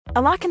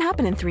A lot can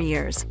happen in 3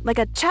 years, like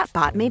a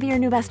chatbot may be your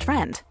new best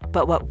friend.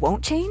 But what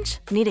won't change?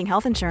 Needing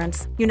health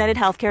insurance. United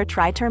Healthcare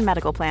Tri-Term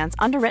Medical Plans,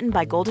 underwritten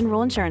by Golden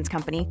Rule Insurance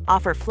Company,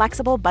 offer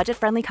flexible,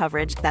 budget-friendly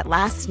coverage that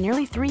lasts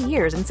nearly 3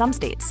 years in some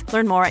states.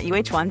 Learn more at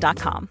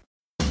uh1.com.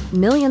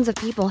 Millions of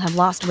people have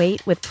lost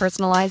weight with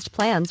personalized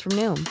plans from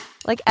Noom.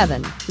 Like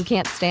Evan, who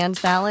can't stand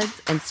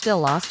salads and still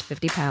lost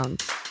 50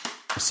 pounds.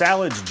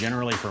 Salads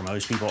generally for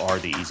most people are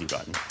the easy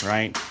button,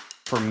 right?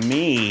 For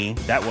me,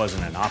 that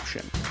wasn't an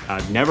option.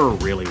 I never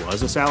really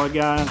was a salad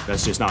guy.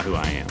 That's just not who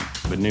I am.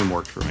 But Noom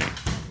worked for me.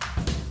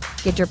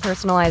 Get your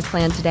personalized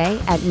plan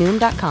today at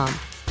Noom.com.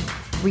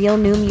 Real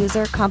Noom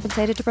user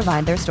compensated to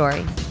provide their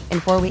story. In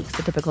 4 weeks,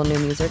 the typical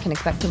Noom user can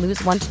expect to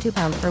lose 1 to 2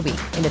 pounds per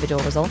week.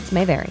 Individual results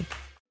may vary.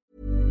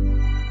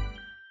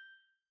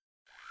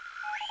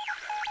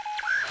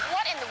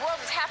 What in the world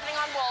is happening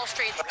on Wall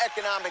Street?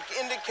 Economic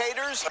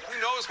indicators.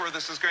 Who knows where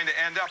this is going to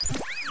end up?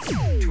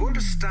 To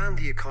understand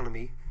the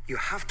economy, you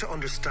have to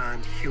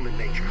understand human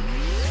nature.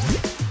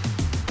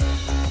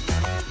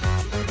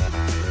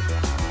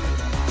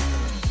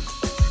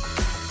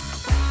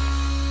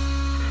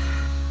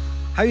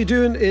 How you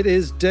doing? It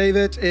is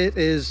David. It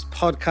is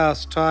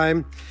podcast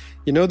time.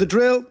 You know the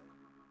drill.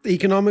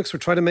 Economics, we're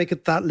trying to make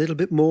it that little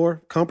bit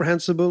more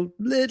comprehensible,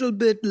 little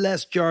bit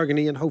less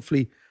jargony, and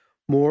hopefully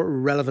more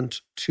relevant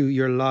to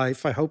your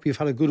life. I hope you've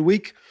had a good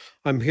week.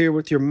 I'm here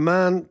with your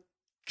man,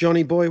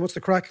 Johnny Boy. What's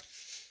the crack?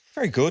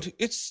 Very good.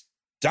 It's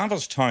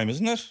Davos time,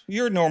 isn't it?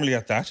 You're normally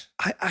at that.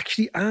 I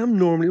actually am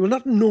normally. Well,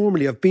 not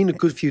normally. I've been a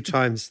good few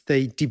times.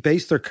 They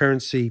debased their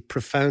currency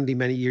profoundly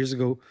many years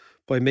ago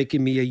by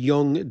making me a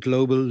young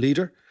global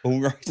leader. Oh,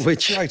 right.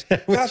 Which, right.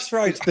 That's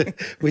right.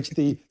 Which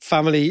the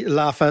family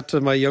laugh at.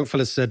 And my young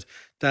fella said,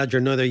 Dad,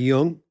 you're neither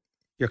young,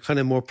 you're kind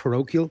of more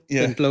parochial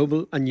than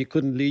global, and you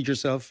couldn't lead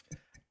yourself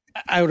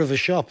out of a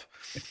shop.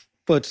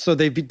 But so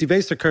they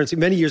debased their currency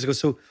many years ago.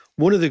 So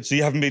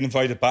you haven't been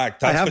invited back.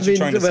 That's what you're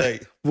trying to say.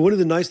 One of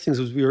the nice things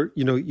was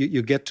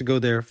you get to go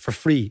there for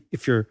free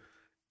if you're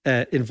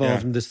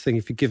involved in this thing,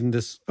 if you're given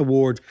this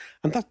award.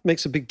 And that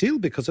makes a big deal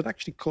because it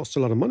actually costs a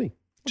lot of money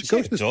to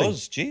go to this thing. It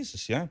does,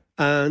 Jesus, yeah.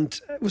 And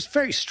it was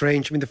very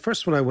strange. I mean, the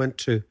first one I went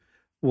to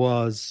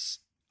was,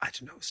 I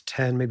don't know, it was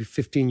 10, maybe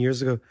 15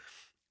 years ago.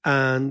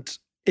 And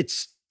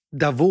it's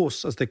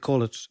Davos, as they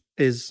call it,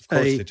 is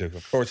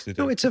Of course they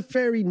do. No, it's a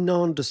very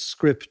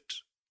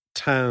nondescript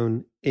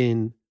town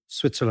in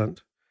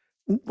Switzerland.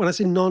 When I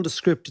say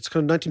nondescript, it's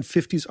kind of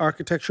 1950s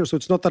architecture. So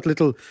it's not that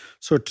little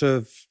sort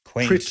of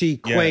pretty,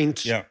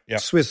 quaint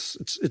Swiss.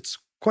 It's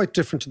quite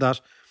different to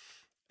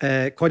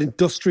that. Quite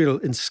industrial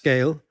in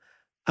scale.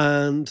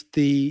 And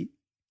the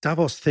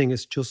Davos thing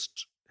is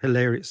just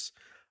hilarious.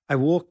 I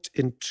walked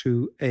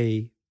into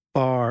a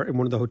bar in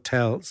one of the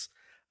hotels.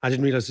 I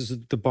didn't realize this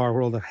was the bar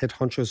where all the head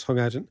honchos hung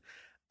out in.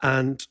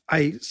 And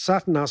I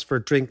sat and asked for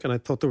a drink, and I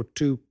thought there were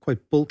two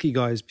quite bulky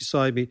guys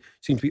beside me,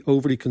 seemed to be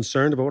overly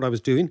concerned about what I was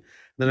doing. And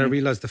then I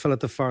realized the fellow at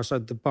the far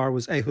side of the bar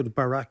was Ehud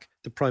Barak,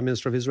 the Prime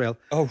Minister of Israel.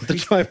 Oh, at the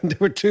time, there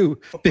were two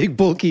big,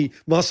 bulky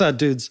Mossad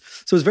dudes.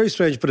 So it was very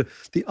strange. But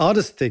the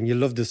oddest thing, you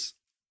love this,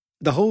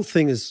 the whole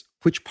thing is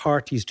which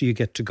parties do you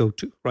get to go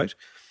to, right?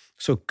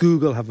 So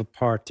Google have a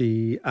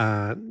party,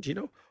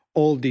 and,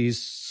 all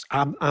these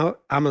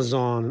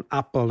Amazon,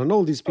 Apple, and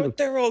all these people. Oh,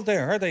 they're all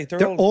there, are they?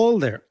 They're all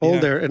there.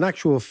 There. In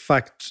actual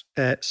fact,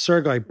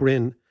 Sergey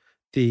Brin,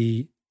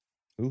 the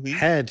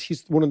head,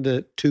 he's one of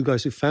the two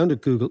guys who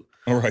founded Google.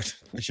 All right.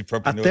 I should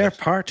probably know at their that.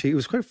 party, he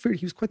was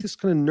quite this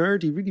kind of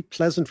nerdy, really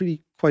pleasant,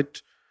 really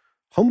quite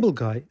humble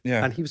guy.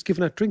 Yeah. And he was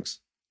giving out drinks.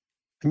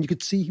 And you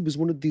could see he was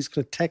one of these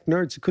kind of tech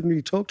nerds who couldn't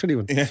really talk to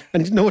anyone. Yeah.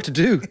 And didn't know what to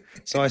do.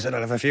 So I said,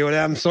 I'll have a few of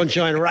them,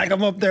 sunshine, rag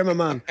them up there, my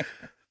man.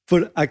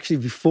 But actually,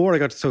 before I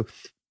got to... So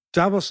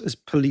Davos is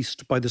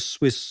policed by the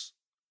Swiss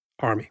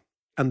army.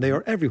 And they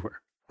are everywhere,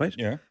 right?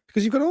 Yeah.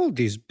 Because you've got all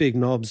these big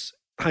knobs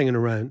hanging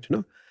around,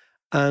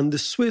 And the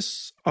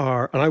Swiss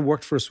are... And I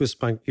worked for a Swiss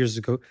bank years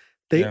ago.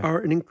 They are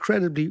an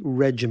incredibly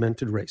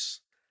regimented race.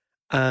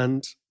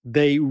 And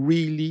they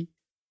really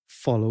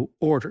follow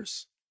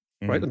orders.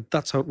 Right. And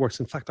that's how it works.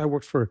 In fact, I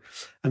worked for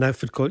an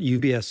outfit called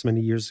UBS many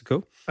years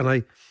ago. And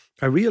I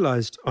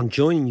realized on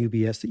joining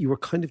UBS that you were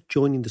kind of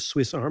joining the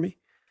Swiss army,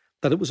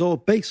 that it was all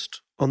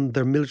based on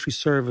their military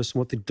service and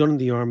what they'd done in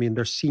the army, and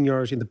their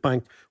seniority in the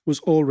bank was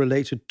all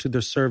related to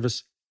their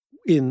service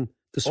in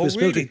the Swiss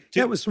military.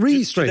 It was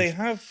really strange. Do they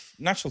have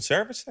national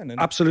service then?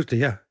 Absolutely,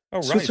 yeah. Oh,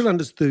 right. Switzerland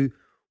is the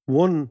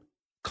one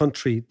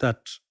country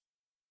that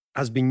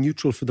has been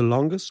neutral for the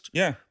longest.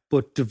 Yeah.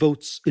 But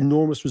devotes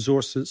enormous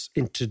resources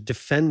into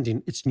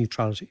defending its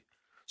neutrality.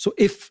 So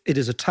if it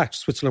is attacked,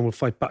 Switzerland will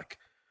fight back.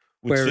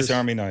 With Swiss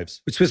Army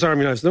knives. With Swiss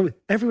Army knives. No,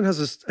 everyone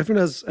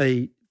has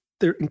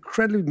they're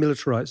incredibly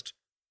militarized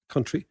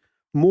country.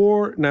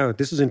 More, now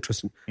this is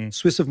interesting,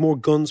 Swiss have more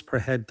guns per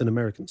head than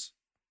Americans.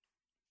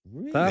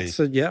 Really?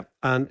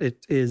 And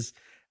it is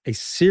a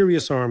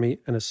serious army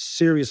and a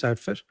serious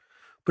outfit.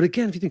 But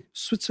again, if you think,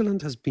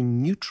 Switzerland has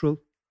been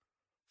neutral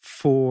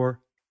for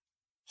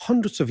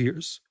hundreds of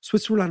years.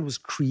 Switzerland was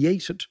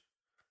created,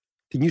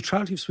 the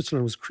neutrality of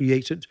Switzerland was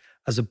created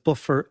as a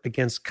buffer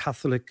against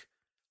Catholic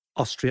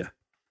Austria.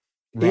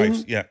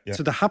 Right, yeah.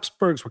 So the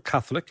Habsburgs were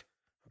Catholic,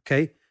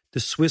 okay? The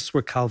Swiss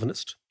were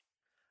Calvinist.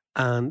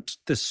 And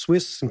the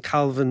Swiss and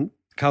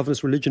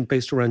Calvinist religion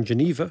based around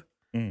Geneva,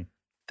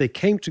 they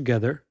came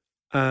together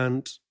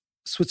and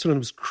Switzerland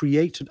was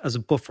created as a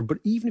buffer. But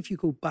even if you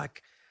go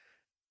back,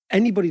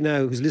 anybody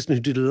now who's listening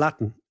who did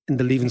Latin in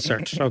the Leaving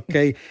Cert,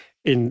 okay,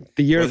 in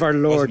the year of our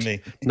Lord,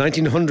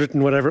 1900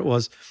 and whatever it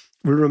was,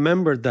 will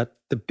remember that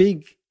the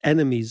big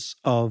enemies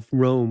of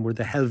Rome were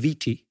the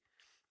Helvetii.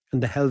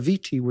 And the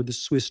Helvetii were the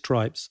Swiss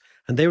tribes.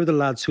 And they were the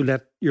lads who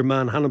let your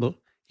man Hannibal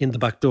in the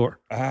back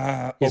door.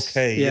 Ah,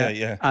 okay,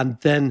 yeah. And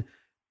then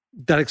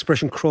that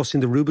expression,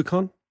 crossing the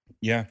Rubicon,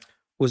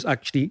 was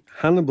actually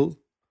Hannibal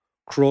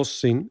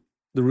crossing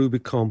the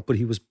Rubicon, but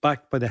he was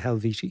backed by the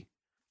Helvetii,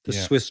 the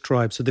Swiss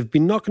tribe. So they've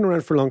been knocking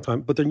around for a long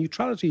time, but their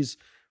neutrality is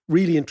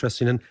really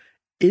interesting. And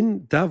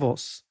in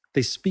Davos,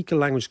 they speak a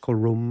language called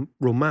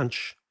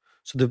Romansh.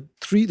 So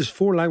there's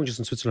 4 languages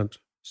in Switzerland.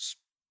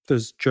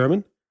 There's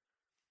German,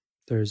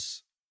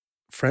 there's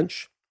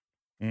French,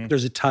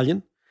 there's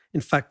Italian.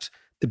 In fact,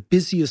 the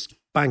busiest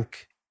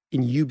bank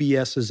in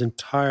UBS's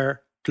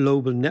entire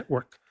global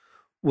network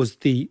was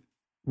the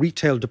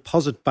retail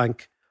deposit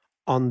bank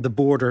on the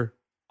border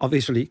of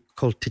Italy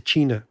called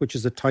Ticino, which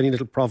is a tiny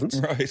little province.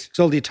 Right. Because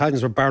all the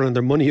Italians were barreling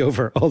their money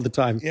over all the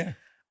time. Yeah.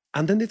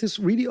 And then there's this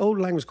really old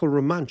language called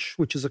Romansh,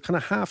 which is a kind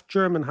of half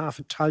German, half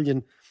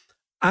Italian,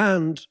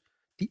 and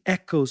the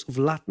echoes of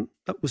Latin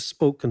that was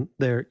spoken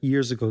there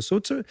years ago. So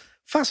it's a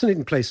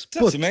fascinating place.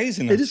 That's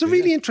amazing. It is a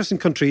really interesting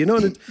country, you know.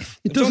 And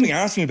it doesn't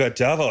ask me about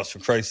Davos, for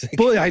Christ's sake.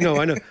 But I know.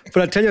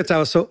 But I'll tell you about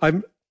Davos.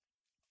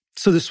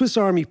 So the Swiss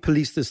army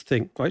police this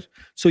thing, right?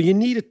 So you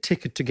need a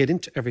ticket to get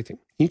into everything.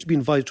 You need to be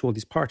invited to all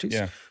these parties.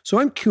 Yeah. So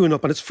I'm queuing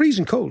up and it's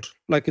freezing cold.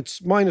 Like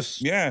it's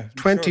minus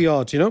 20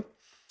 odd, you know?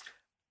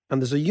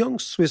 And there's a young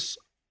Swiss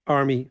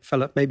army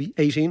fella, maybe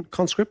 18,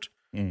 conscript,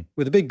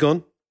 with a big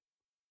gun.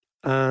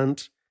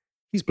 And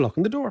he's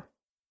blocking the door.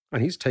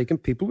 And he's taking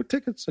people with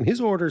tickets. And his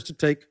order is to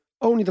take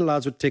only the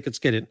lads with tickets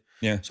get in.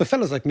 Yeah. So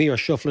fellas like me are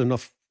shuffling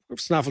enough,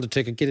 snaffle the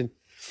ticket, get in. And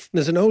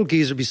there's an old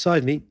geezer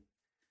beside me.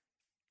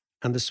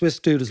 And the Swiss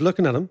dude is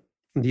looking at him.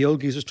 And the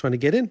old geezer's trying to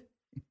get in.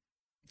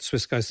 The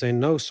Swiss guy's saying,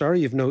 no,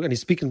 sorry, you've no... And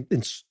he's speaking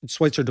in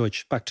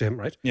Schweizerdeutsch back to him,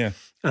 right? Yeah.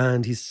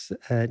 And he's...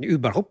 and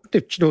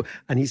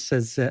he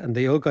says... and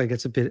the old guy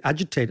gets a bit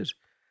agitated.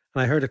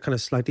 And I heard a kind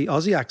of slightly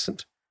Aussie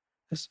accent.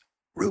 It's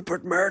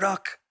Rupert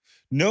Murdoch.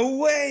 No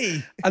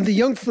way. And the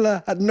young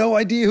fella had no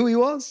idea who he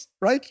was,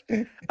 right?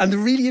 And the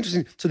really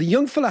interesting... So the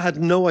young fella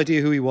had no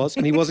idea who he was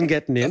and he wasn't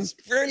getting in. That's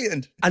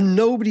brilliant. And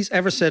nobody's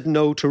ever said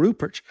no to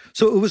Rupert.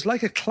 So it was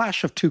like a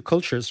clash of two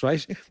cultures,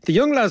 right? The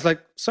young lad's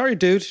like, sorry,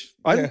 dude,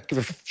 I don't give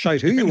a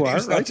shite who you are,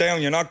 right? Not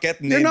down, you're not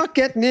getting in. You're not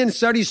getting in.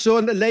 Sorry,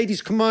 son. The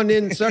ladies, come on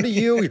in. Sorry,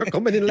 you're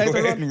coming in later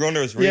You're wearing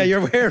runners, really. Yeah,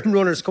 you're wearing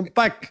runners. Come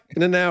back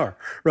in an hour,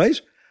 right?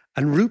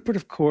 And Rupert,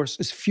 of course,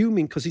 is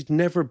fuming because he's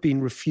never been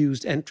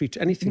refused entry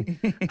to anything.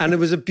 And it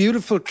was a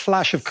beautiful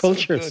clash of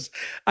cultures. So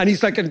and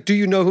he's like, and do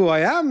you know who I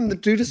am? And the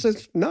dude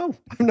says, no,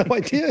 I have no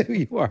idea who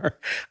you are.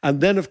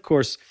 And then, of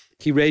course,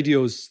 he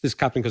radios this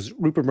captain because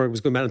Rupert Murdoch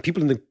was going mad. And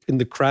people in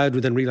the crowd were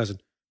then realising,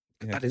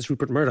 that is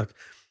Rupert Murdoch.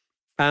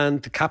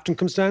 And the captain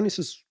comes down and he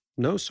says,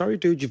 no, sorry,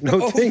 dude, you've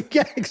no thing.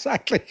 Yeah,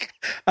 exactly.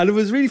 And it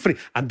was really funny.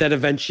 And then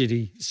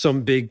eventually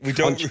some big... We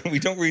don't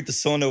read the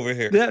Sun over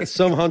here. Yeah,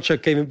 some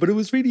honcho came in. But it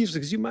was really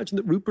interesting because you imagine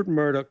that Rupert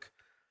Murdoch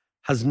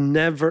has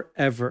never,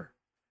 ever,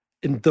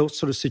 in those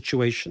sort of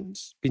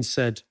situations, been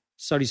said,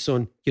 sorry,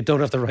 son, you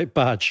don't have the right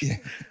badge. Yeah.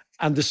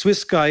 And the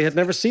Swiss guy had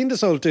never seen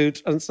this old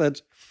dude and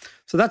said...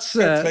 So that's...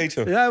 yeah,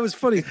 it was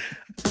funny.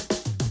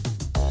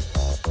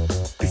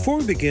 Before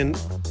we begin,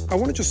 I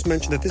want to just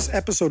mention that this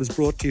episode is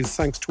brought to you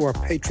thanks to our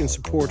Patreon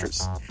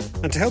supporters.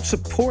 And to help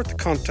support the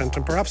content,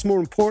 and perhaps more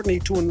importantly,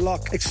 to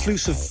unlock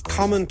exclusive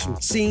comment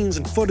and scenes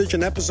and footage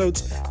and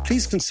episodes,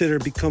 please consider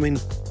becoming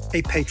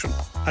a patron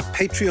at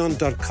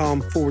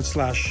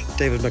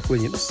patreon.com/David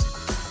McWilliams.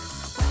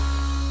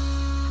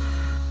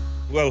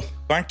 Well,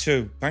 back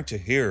to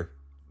here.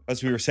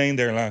 As we were saying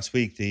there last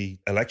week, the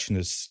election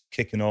is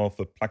kicking off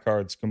with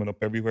placards coming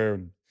up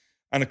everywhere.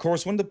 And of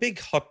course, one of the big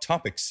hot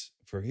topics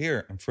for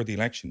here and for the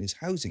election is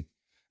housing,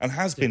 and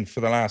has been for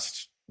the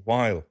last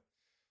while.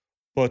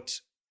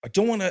 But I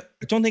don't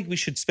think we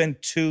should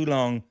spend too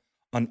long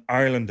on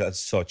Ireland as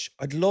such.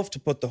 I'd love to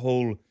put the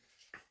whole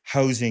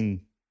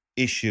housing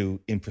issue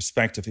in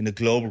perspective, in a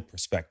global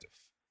perspective.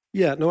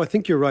 Yeah, no, I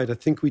think you're right. I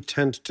think we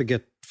tend to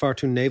get far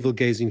too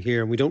navel-gazing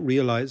here, and we don't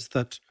realise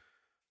that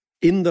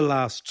in the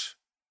last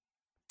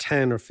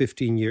 10 or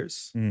 15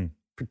 years,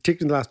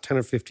 particularly in the last 10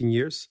 or 15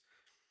 years,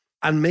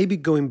 and maybe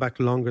going back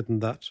longer than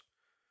that,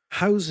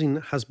 housing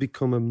has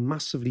become a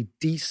massively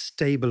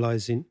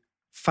destabilising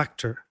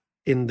factor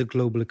in the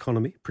global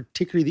economy,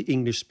 particularly the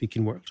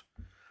English-speaking world.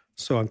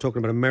 So I'm talking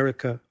about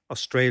America,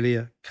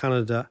 Australia,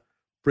 Canada,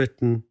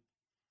 Britain,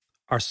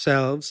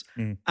 ourselves,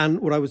 and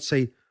what I would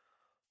say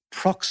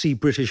proxy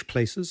British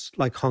places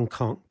like Hong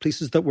Kong,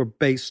 places that were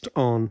based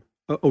on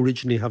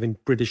originally having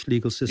British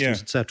legal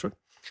systems, etc.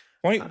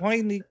 Why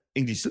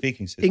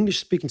English-speaking system.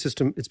 English-speaking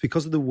system, it's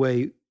because of the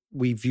way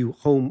we view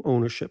home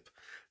ownership.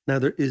 Now,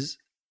 there is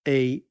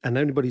and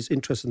anybody's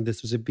interested in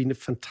this, there's been a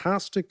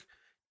fantastic,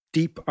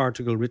 deep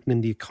article written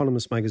in The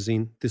Economist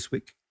magazine this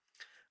week.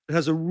 It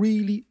has a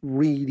really,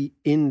 really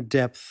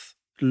in-depth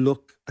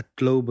look at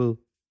global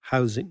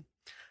housing.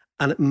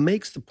 And it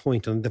makes the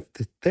point, and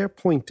their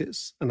point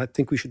is, and I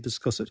think we should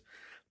discuss it,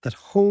 that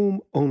home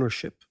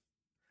ownership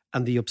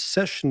and the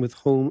obsession with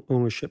home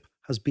ownership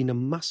has been a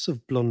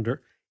massive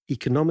blunder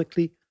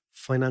economically,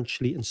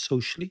 financially, and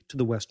socially to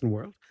the Western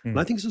world. And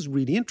I think this is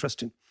really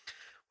interesting.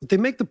 What they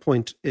make the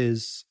point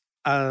is,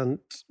 and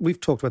we've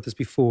talked about this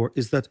before,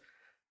 is that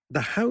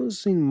the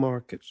housing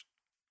market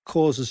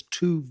causes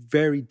two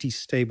very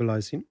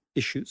destabilizing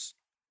issues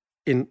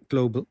in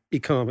global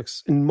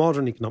economics, in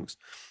modern economics.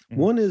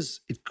 One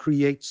is it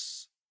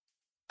creates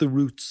the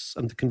roots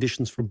and the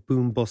conditions for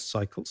boom-bust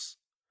cycles.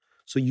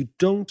 So you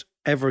don't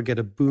ever get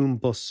a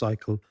boom-bust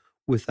cycle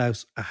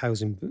without a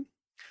housing boom.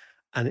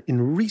 And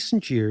in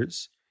recent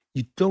years,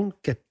 you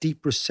don't get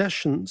deep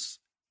recessions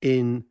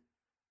in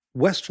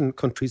Western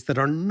countries that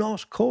are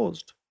not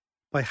caused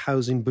by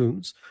housing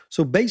booms.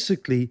 So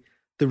basically,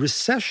 the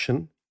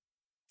recession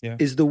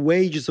is the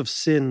wages of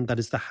sin that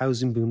is the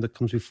housing boom that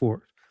comes before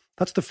it.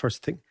 That's the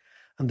first thing.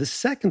 And the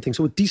second thing,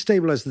 so it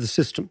destabilizes the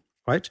system,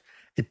 right?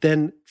 It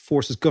then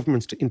forces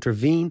governments to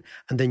intervene.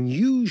 And then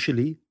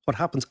usually what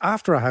happens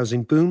after a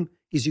housing boom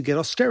is you get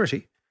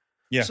austerity.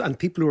 Yeah. And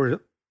people who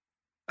are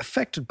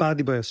affected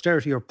badly by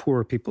austerity are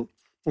poorer people.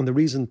 And the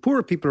reason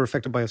poorer people are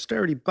affected by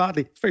austerity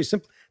badly, it's very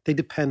simple. They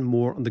depend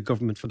more on the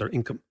government for their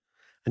income.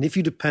 And if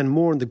you depend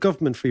more on the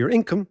government for your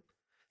income,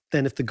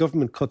 then if the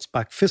government cuts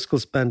back fiscal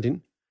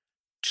spending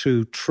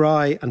to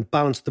try and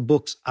balance the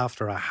books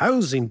after a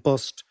housing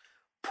bust,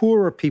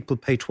 poorer people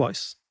pay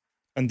twice.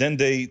 And then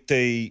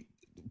they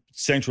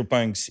central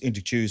banks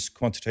introduce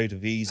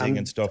quantitative easing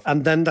and stuff.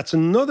 And then that's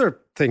another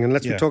thing, and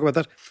let's talk about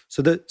that.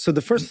 So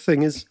the first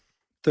thing is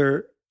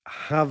there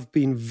have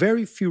been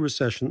very few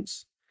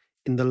recessions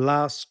in the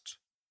last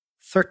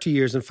 30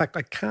 years. In fact,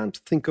 I can't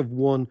think of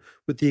one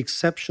with the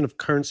exception of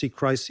currency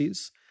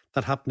crises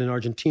that happened in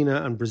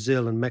Argentina and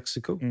Brazil and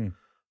Mexico.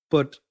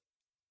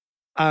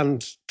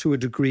 And to a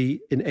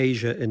degree in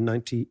Asia in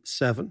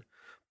 97.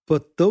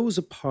 But those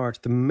apart,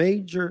 the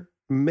major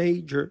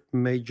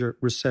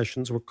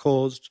recessions were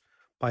caused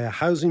by a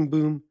housing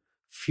boom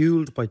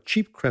fueled by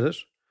cheap credit,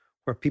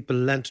 where people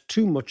lent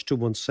too much to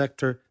one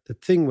sector, the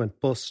thing went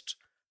bust,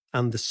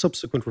 and the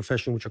subsequent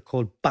recession, which are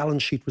called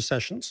balance sheet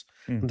recessions.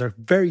 And they're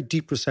very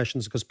deep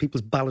recessions because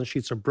people's balance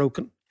sheets are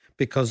broken.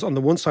 Because on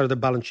the one side of the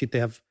balance sheet, they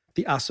have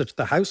the asset,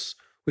 the house,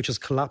 which has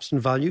collapsed in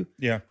value.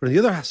 Yeah. But on the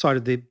other side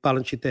of the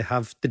balance sheet, they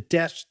have the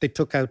debt they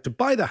took out to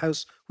buy the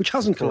house, which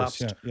hasn't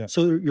collapsed. Yeah.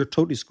 So you're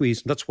totally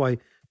squeezed. And that's why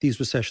these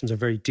recessions are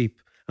very deep.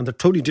 And they're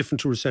totally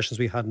different to recessions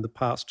we had in the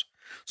past.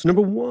 So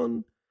number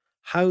one,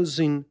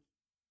 housing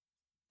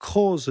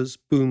causes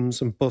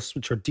booms and busts,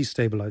 which are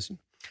destabilizing.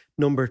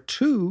 Number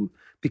two,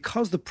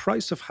 because the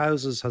price of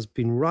houses has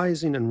been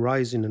rising and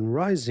rising and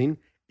rising,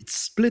 it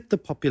split the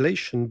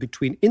population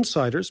between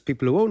insiders,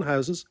 people who own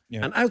houses,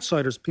 and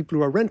outsiders, people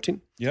who are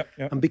renting.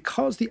 And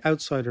because the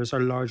outsiders are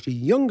largely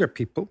younger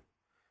people,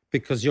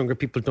 because younger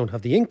people don't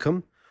have the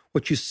income,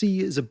 what you see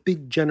is a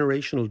big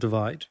generational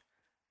divide.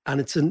 And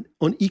it's an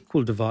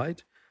unequal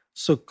divide.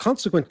 So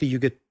consequently, you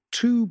get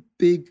two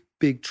big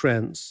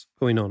trends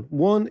going on.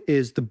 One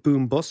is the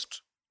boom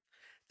bust.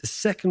 The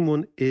second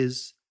one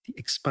is the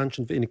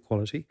expansion of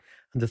inequality.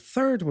 And the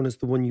third one is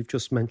the one you've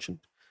just mentioned.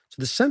 So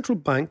the central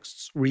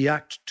banks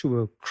react to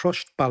a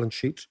crushed balance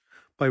sheet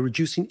by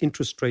reducing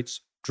interest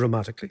rates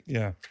dramatically.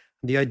 Yeah.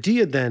 And the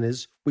idea then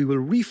is we will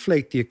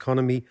reflate the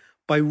economy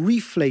by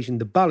reflating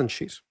the balance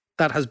sheet.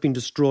 That has been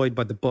destroyed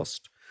by the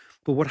bust.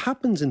 But what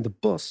happens in the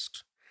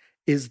bust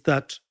is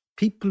that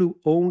people who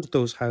owned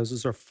those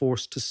houses are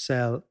forced to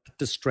sell at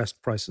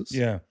distressed prices.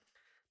 Yeah.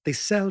 They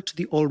sell to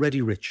the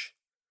already rich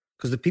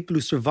because the people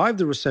who survived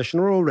the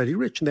recession are already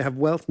rich and they have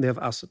wealth and they have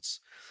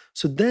assets.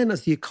 So then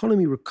as the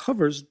economy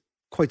recovers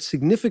quite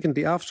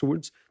significantly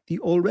afterwards, the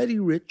already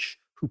rich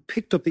who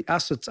picked up the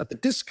assets at the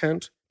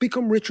discount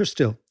become richer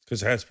still.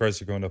 Because house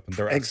prices are going up and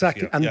they're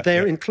exactly, and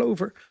they're in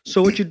clover.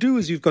 So what you do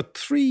is you've got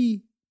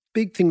three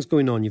big things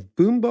going on. You've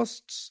boom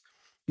busts,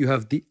 you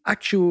have the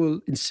actual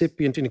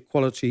incipient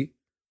inequality,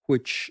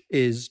 which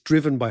is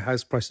driven by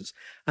house prices.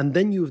 And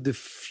then you have the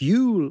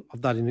fuel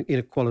of that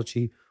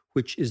inequality,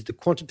 which is the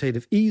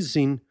quantitative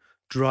easing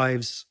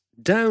drives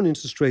down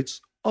interest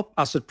rates, up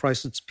asset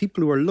prices.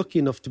 People who are lucky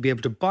enough to be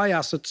able to buy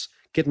assets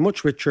get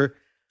much richer.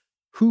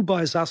 Who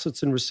buys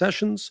assets in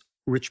recessions?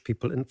 Rich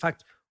people. In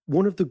fact,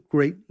 one of the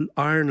great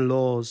iron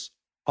laws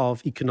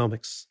of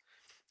economics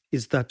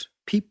is that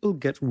people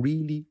get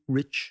really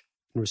rich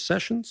in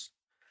recessions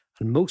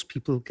and most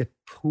people get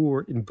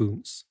poor in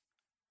booms.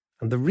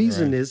 And the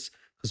reason is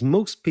because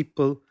most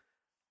people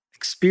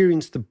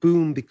experience the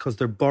boom because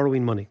they're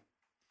borrowing money.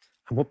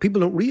 And what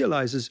people don't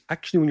realize is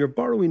actually when you're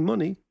borrowing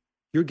money,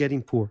 you're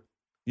getting poor.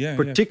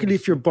 Particularly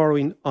if you're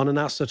borrowing on an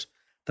asset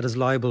that is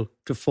liable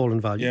to fall in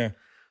value.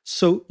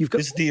 So you've got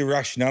this is the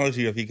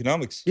irrationality of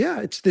economics.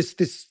 Yeah, it's this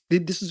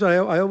is what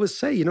I always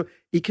say,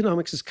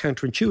 economics is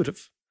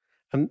counterintuitive.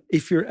 And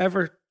if you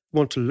ever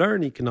want to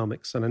learn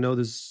economics, and I know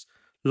there's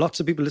lots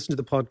of people listening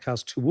to the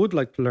podcast who would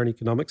like to learn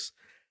economics,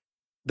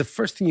 the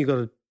first thing you got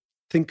to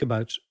think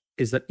about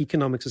is that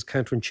economics is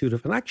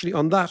counterintuitive. And actually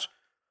on that,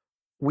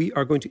 we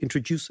are going to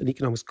introduce an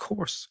economics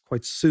course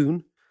quite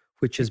soon,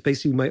 which is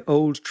basically my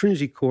old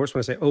Trinity course. When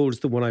I say old,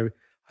 it's the one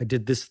I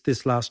did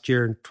this last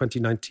year in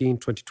 2019.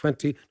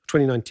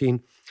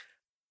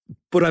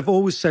 But I've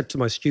always said to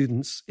my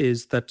students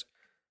is that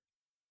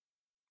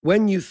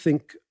when you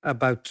think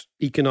about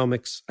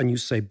economics and you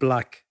say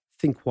black,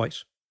 think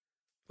white.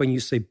 When you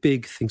say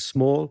big, think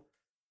small.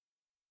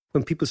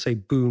 When people say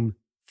boom,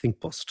 think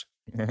bust.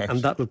 Right.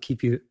 And that will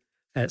keep you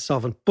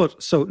solvent.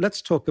 But so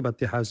let's talk about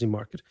the housing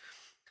market.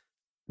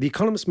 The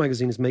Economist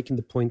magazine is making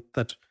the point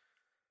that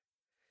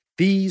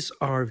these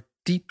are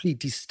deeply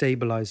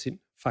destabilizing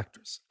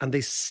factors, and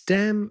they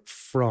stem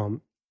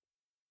from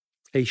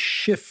a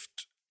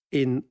shift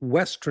in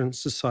Western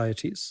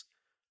societies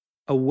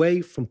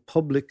away from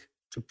public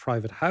to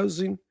private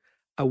housing,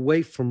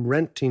 away from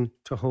renting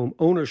to home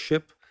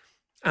ownership,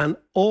 and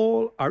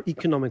all our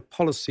economic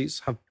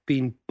policies have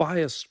been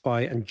biased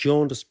by and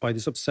jaundiced by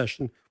this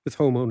obsession with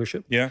home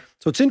ownership. Yeah.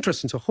 So it's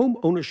interesting. So home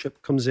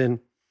ownership comes in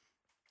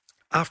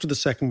after the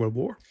Second World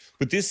War.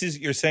 But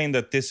you're saying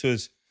that this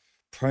was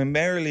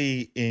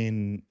primarily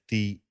in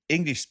the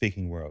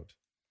English-speaking world.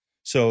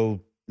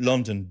 So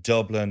London,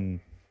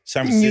 Dublin,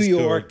 San Francisco.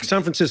 New York,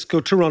 San Francisco,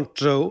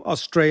 Toronto,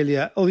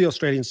 Australia, all the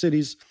Australian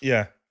cities.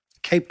 Yeah.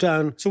 Cape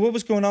Town. So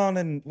what's going on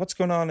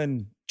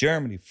in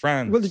Germany,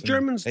 France, well, the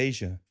Germans,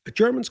 Asia? The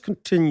Germans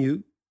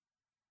continue.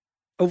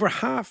 Over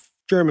half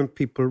German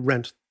people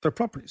rent their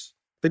properties.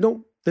 They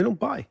don't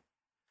buy,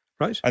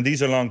 right? And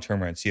these are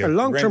long-term rents. Yeah,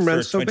 long-term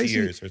rents. For 20 so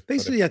years.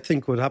 Basically, I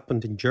think what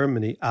happened in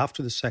Germany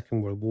after the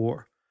Second World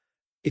War,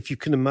 if you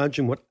can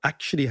imagine what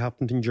actually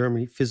happened in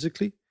Germany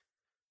physically,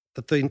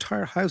 that the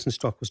entire housing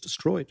stock was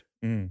destroyed.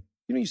 Mm.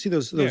 You see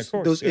those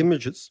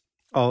images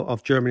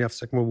of Germany after the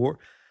Second World War,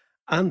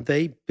 and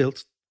they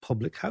built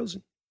public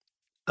housing,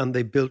 and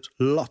they built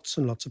lots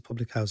and lots of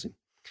public housing.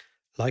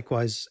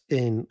 Likewise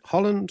in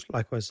Holland,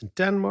 likewise in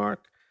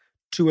Denmark,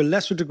 to a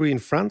lesser degree in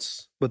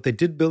France, but they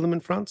did build them in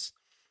France.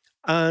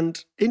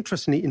 And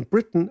interestingly, in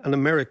Britain and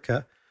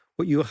America,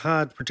 what you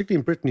had, particularly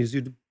in Britain, is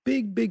you had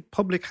big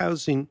public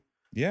housing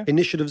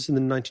initiatives in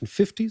the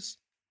 1950s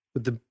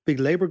with the big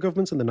Labour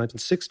governments in the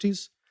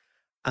 1960s.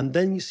 And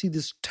then you see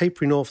this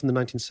tapering off in the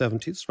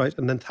 1970s, right?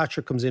 And then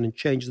Thatcher comes in and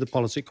changes the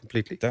policy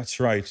completely. That's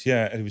right.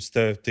 Yeah, it was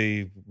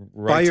the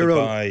right to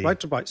buy. Right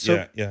to buy.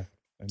 So yeah.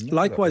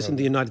 Likewise in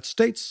the United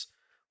States,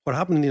 what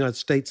happened in the United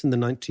States in the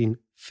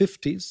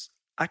 1950s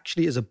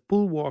actually is a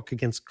bulwark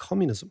against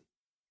communism.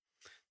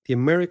 The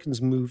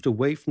Americans moved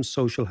away from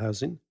social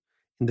housing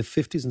in the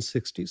 50s and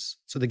 60s.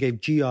 So they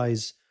gave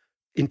GIs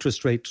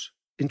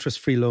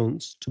interest-free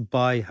loans to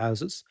buy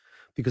houses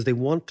because they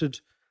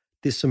wanted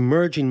this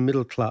emerging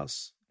middle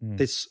class.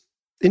 This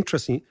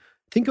interesting.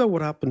 Think about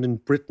what happened in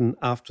Britain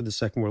after the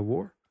Second World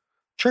War.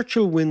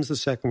 Churchill wins the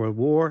Second World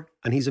War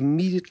and he's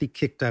immediately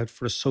kicked out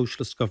for a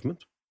socialist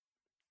government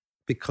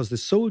because the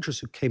soldiers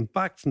who came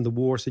back from the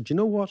war said, you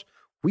know what?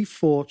 We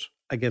fought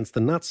against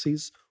the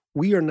Nazis.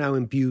 We are now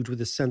imbued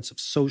with a sense of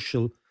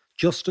social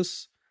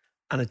justice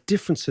and a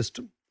different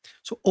system.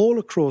 So all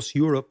across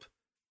Europe,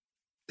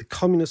 the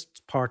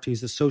communist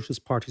parties, the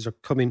socialist parties are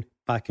coming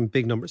back in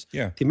big numbers.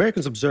 Yeah. The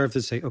Americans observe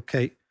this, say,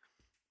 okay,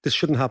 this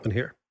shouldn't happen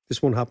here.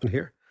 This won't happen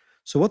here.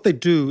 So what they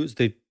do is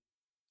they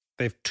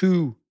have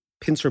two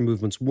pincer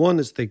movements. One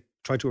is they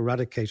try to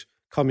eradicate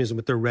communism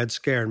with their Red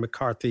Scare and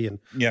McCarthy and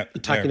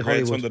attacking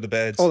Hollywood. Under the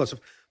beds. All that stuff.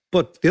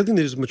 But the other thing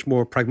that is much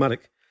more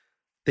pragmatic,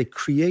 they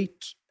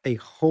create a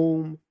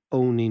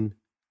home-owning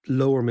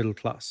lower middle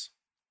class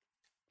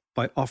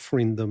by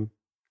offering them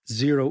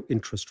zero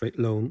interest rate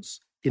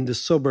loans in the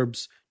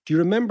suburbs. Do you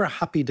remember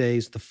Happy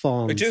Days, the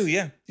Fawns? I do,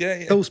 yeah.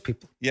 Those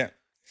people. Yeah.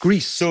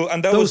 Greece. So,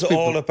 and that was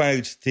all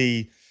about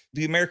the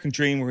American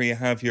dream where you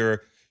have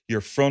your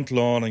front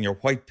lawn and your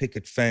white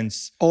picket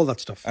fence. All that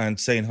stuff. And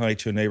saying hi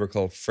to a neighbour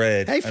called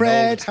Fred. Hey,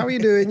 Fred, how are you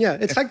doing? Yeah,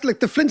 it's like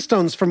the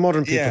Flintstones for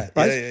modern people,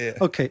 right? Yeah.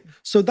 Okay,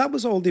 so that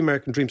was all the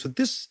American dream. So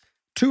this,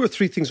 two or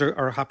three things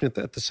are happening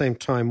at the same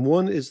time.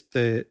 One is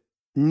the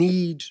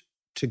need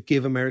to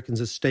give Americans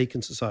a stake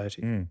in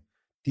society.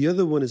 The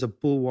other one is a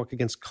bulwark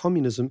against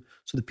communism.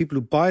 So the people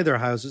who buy their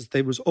houses,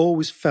 they was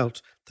always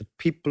felt that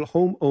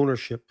home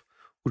ownership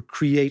would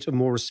create a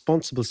more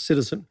responsible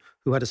citizen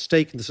who had a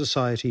stake in the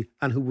society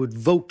and who would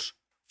vote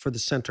for the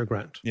centre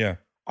ground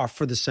or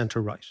for the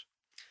centre right.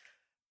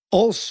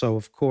 Also,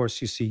 of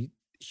course, you see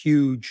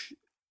huge,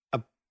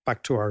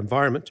 back to our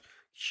environment,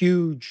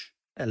 huge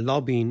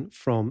lobbying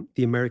from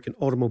the American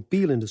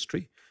automobile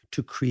industry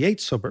to create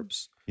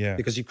suburbs. Yeah.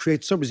 Because you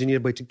create suburbs, you need a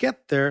way to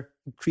get there,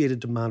 you create a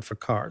demand for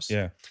cars.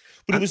 Yeah.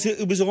 But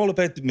it was all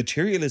about the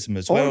materialism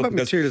as well. All about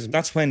materialism.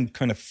 That's when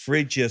kind of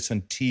fridges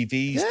and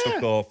TVs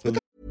took off.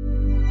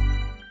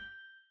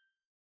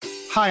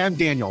 Hi, I'm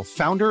Daniel,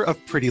 founder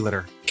of Pretty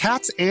Litter.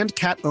 Cats and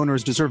cat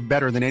owners deserve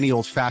better than any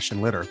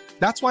old-fashioned litter.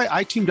 That's why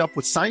I teamed up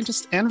with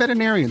scientists and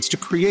veterinarians to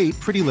create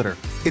Pretty Litter.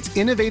 Its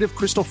innovative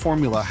crystal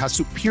formula has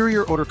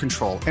superior odor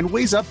control and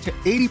weighs up to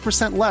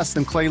 80% less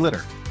than clay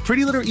litter.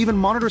 Pretty Litter even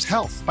monitors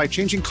health by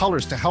changing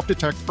colors to help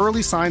detect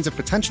early signs of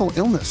potential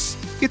illness.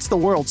 It's the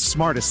world's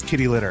smartest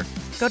kitty litter.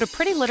 Go to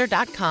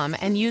prettylitter.com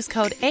and use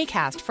code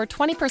ACAST for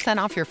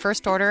 20% off your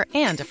first order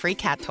and a free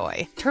cat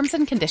toy. Terms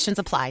and conditions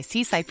apply.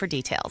 See site for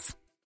details.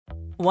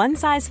 One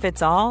size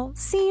fits all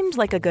seemed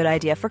like a good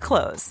idea for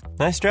clothes.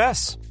 Nice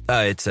dress.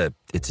 It's a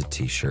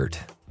t-shirt.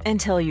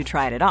 Until you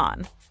tried it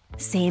on.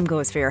 Same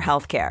goes for your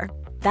healthcare.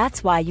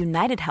 That's why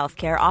United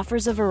Healthcare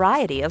offers a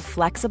variety of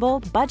flexible,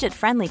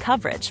 budget-friendly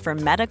coverage for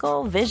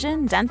medical,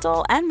 vision,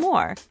 dental, and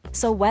more.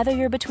 So whether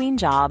you're between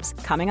jobs,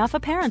 coming off a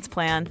parent's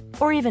plan,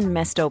 or even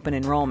missed open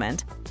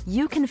enrollment,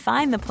 you can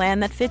find the plan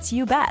that fits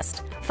you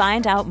best.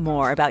 Find out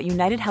more about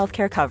United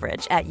Healthcare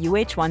coverage at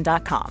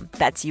uh1.com.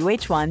 That's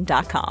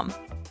uh1.com.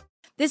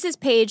 This is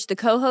Paige, the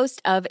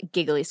co-host of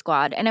Giggly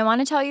Squad, and I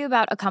want to tell you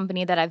about a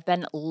company that I've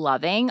been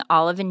loving,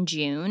 Olive &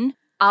 June.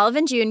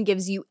 Olive & June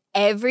gives you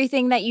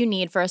everything that you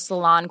need for a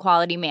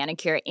salon-quality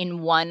manicure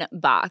in one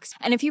box.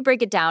 And if you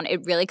break it down,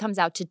 it really comes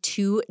out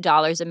to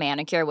 $2 a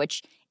manicure,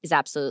 which is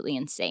absolutely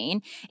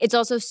insane. It's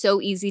also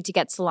so easy to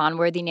get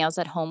salon-worthy nails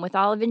at home with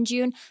Olive &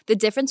 June. The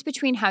difference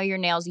between how your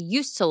nails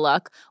used to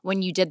look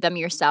when you did them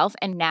yourself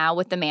and now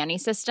with the Mani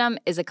system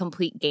is a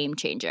complete game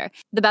changer.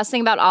 The best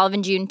thing about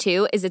Olive & June,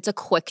 too, is it's a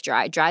quick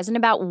dry. Dries in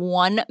about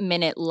 1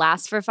 minute,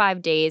 lasts for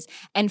 5 days,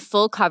 and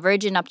full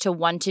coverage in up to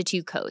 1 to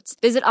 2 coats.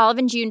 Visit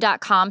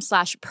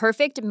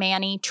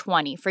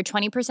oliveandjune.com/perfectmani20 for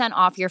 20%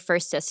 off your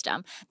first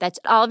system. That's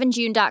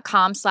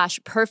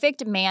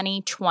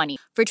oliveandjune.com/perfectmani20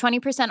 for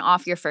 20%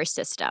 off your first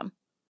system.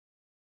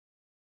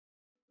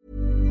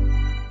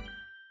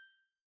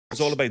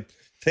 It's all about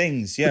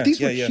things, yeah. But these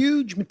were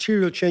huge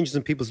material changes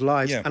in people's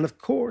lives. Yeah. And of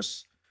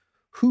course,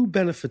 who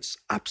benefits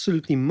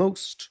absolutely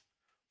most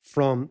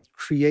from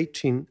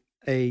creating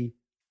a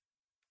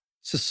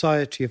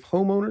society of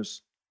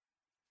homeowners?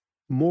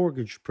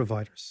 Mortgage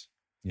providers.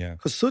 Yeah.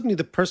 Because suddenly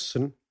the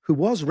person who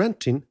was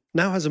renting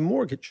now has a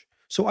mortgage.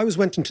 So I was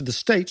renting to the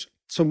state.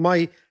 So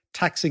my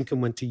tax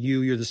income went to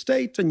you, you're the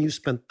state, and you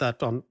spent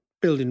that on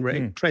building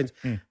trains.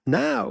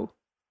 Now,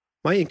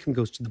 my income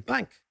goes to the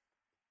bank.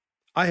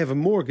 I have a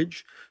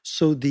mortgage,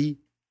 so the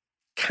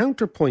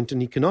counterpoint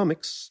in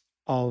economics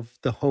of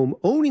the home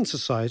owning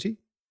society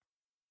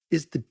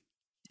is the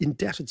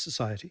indebted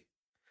society.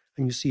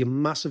 And you see a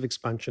massive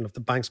expansion of the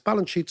bank's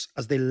balance sheets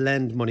as they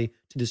lend money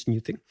to this new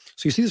thing.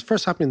 So you see this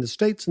first happening in the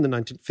States in the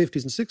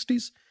 1950s and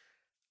 60s.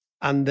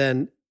 And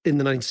then in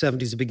the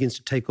 1970s, it begins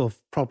to take off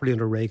properly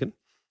under Reagan,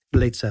 the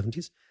late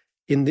 70s,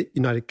 in the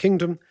United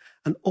Kingdom.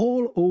 And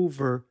all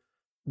over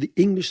the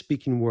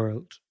English-speaking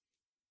world,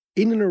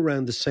 in and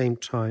around the same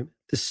time,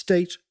 the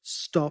state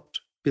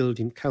stopped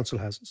building council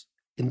houses.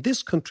 In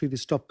this country, they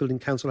stopped building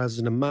council houses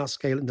in a mass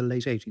scale in the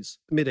late 80s,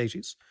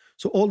 mid-80s.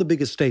 So all the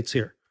biggest estates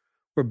here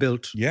were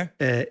built in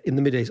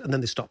the mid-80s, and then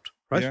they stopped,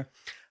 right? Yeah.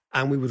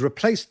 And we would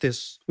replace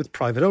this with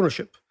private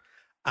ownership,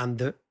 and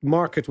the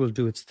market will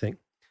do its thing.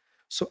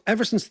 So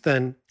ever since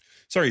then...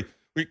 Sorry,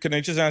 can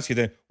I just ask you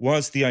then,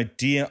 was the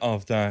idea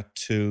of that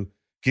to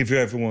give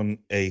everyone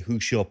a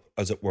hoosh up,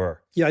 as it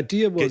were? The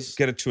idea was...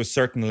 Get it to a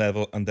certain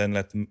level and then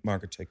let the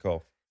market take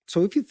off.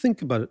 So if you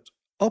think about it,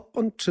 up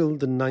until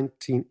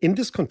in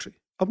this country,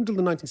 up until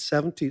the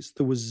 1970s,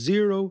 there was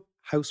zero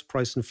house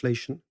price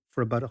inflation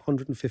for about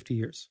 150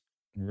 years.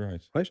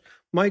 Right.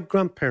 My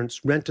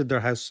grandparents rented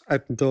their house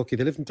out in Dalkey.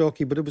 They lived in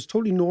Dalkey, but it was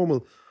totally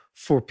normal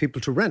for people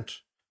to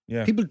rent.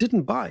 Yeah. People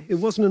didn't buy. It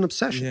wasn't an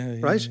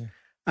obsession, right? Yeah.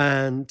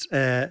 And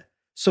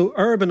so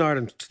urban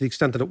Ireland, to the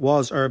extent that it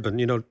was urban,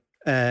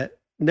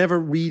 never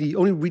really,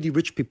 only really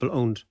rich people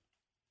owned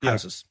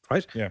houses,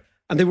 right? Yeah.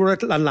 And they were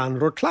a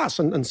landlord class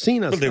and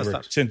seen as, they as were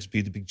that. Tend to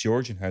be the big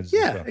Georgian houses.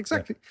 Yeah, as well.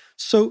 exactly. Yeah.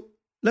 So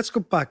let's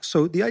go back.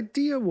 So the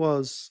idea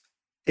was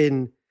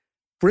in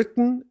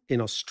Britain,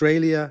 in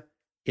Australia,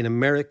 in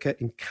America,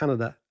 in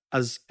Canada,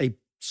 as a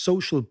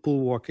social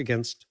bulwark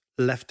against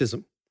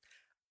leftism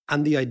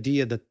and the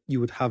idea that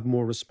you would have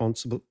more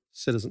responsible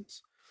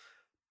citizens.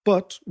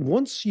 But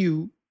once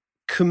you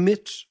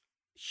commit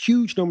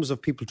huge numbers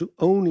of people to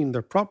owning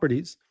their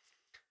properties,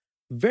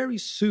 very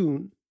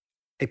soon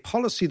a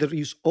policy that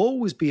used to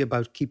always be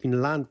about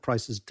keeping land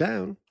prices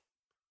down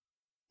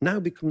now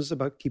becomes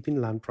about keeping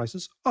land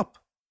prices up.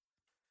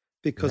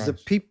 Because the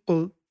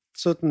people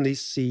suddenly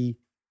see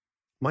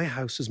my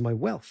house is my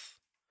wealth.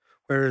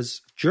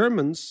 Whereas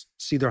Germans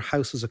see their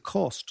house as a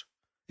cost.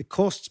 It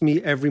costs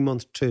me every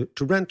month to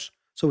rent.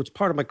 So it's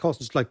part of my cost.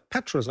 It's like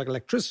petrol, it's like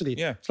electricity,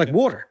 it's like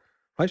water,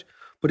 right?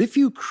 But if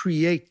you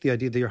create the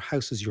idea that your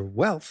house is your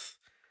wealth,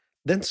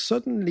 then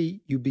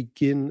suddenly you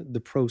begin the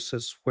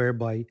process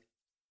whereby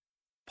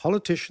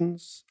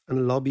politicians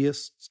and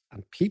lobbyists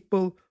and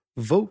people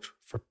vote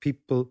for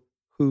people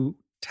who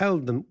tell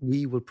them,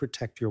 we will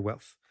protect your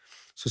wealth.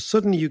 So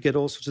suddenly you get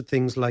all sorts of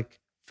things like,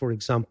 for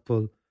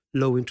example,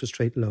 low interest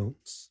rate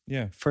loans,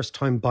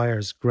 first-time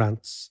buyers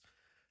grants,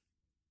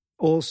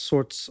 all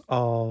sorts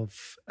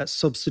of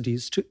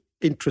subsidies to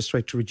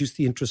reduce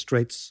the interest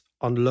rates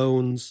on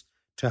loans,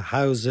 to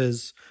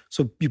houses.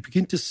 So you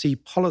begin to see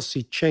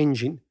policy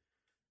changing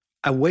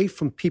away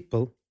from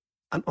people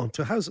and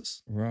onto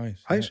houses. Right.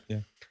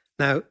 Yeah.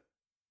 Now,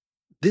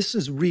 this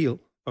is real,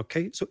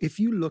 okay? So if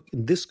you look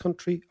in this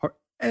country or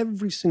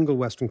every single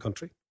Western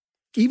country,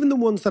 even the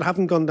ones that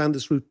haven't gone down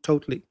this route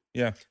totally,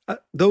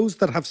 those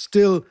that have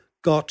still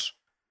got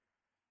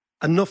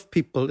enough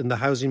people in the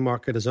housing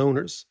market as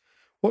owners,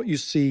 what you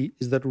see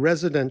is that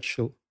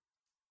residential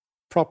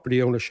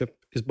property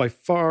ownership is by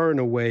far and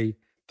away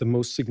the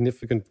most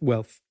significant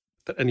wealth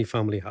that any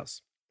family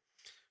has.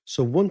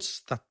 So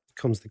once that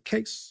becomes the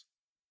case,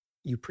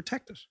 you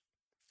protect it.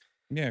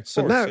 Yeah, of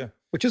so course. Now,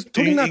 which is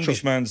totally natural.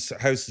 Englishman's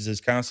house is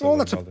his castle. All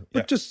that stuff.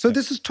 But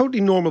this is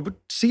totally normal, but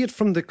see it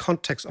from the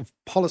context of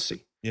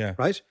policy. Yeah.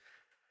 Right?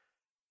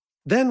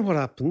 Then what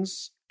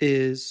happens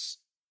is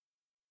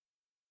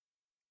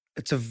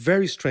it's a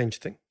very strange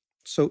thing.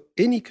 So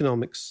in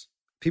economics,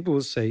 people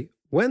will say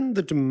when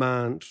the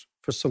demand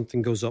for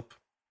something goes up,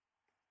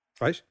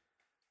 right?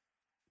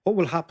 What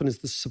will happen is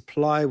the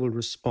supply will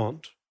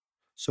respond.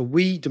 So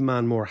we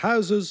demand more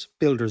houses,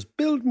 builders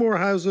build more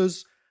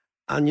houses,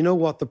 and you know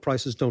what? The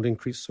prices don't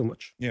increase so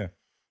much. Yeah.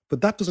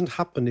 But that doesn't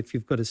happen if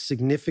you've got a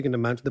significant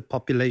amount of the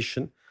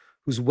population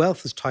whose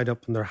wealth is tied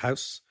up in their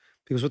house.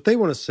 Because what they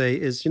want to say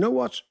is, you know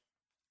what?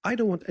 I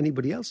don't want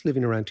anybody else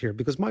living around here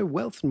because my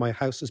wealth in my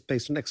house is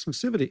based on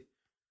exclusivity.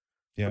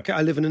 Yeah. Okay,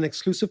 I live in an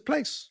exclusive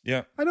place.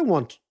 Yeah. I don't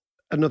want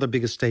another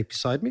big estate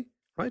beside me,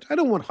 right? I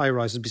don't want high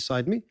rises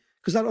beside me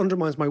because that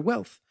undermines my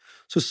wealth.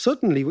 So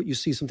suddenly what you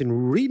see is something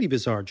really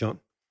bizarre, John.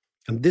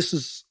 And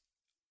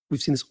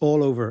we've seen this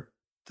all over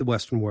the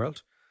Western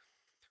world.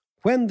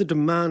 When the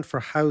demand for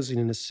housing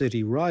in a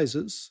city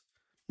rises,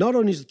 not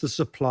only does the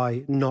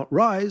supply not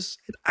rise,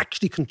 it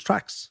actually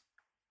contracts,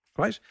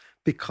 right?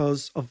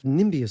 Because of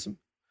NIMBYism.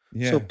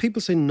 Yeah. So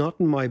people say not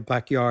in my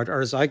backyard, or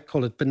as I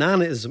call it,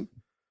 bananaism,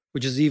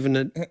 which is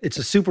it's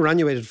a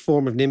superannuated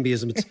form of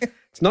NIMBYism.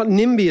 It's not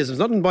NIMBYism, it's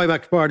not in my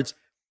backyard, it's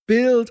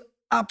build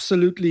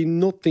absolutely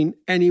nothing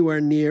anywhere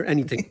near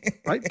anything,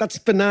 right? That's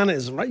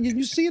bananaism, right?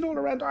 You see it all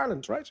around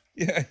Ireland, right?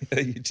 Yeah,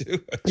 you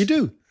do. You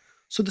do.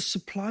 So the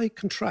supply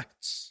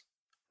contracts,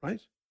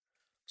 right?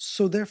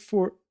 So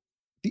therefore,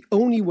 the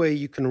only way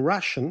you can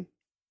ration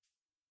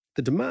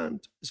the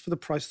demand is for the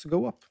price to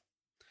go up.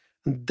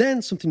 And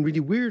then something really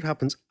weird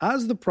happens.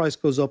 As the price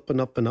goes up and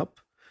up and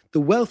up,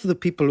 the wealth of the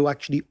people who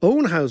actually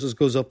own houses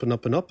goes up and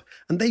up and up,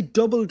 and they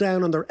double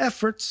down on their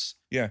efforts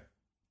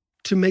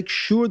to make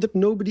sure that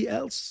nobody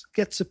else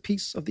gets a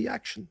piece of the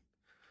action.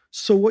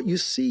 So what you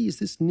see is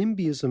this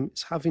NIMBYism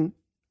is having,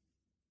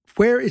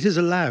 where it is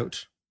allowed,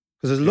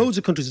 because there's loads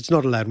of countries it's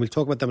not allowed, and we'll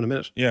talk about them in a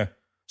minute. Yeah.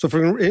 So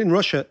in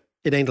Russia,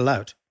 it ain't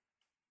allowed.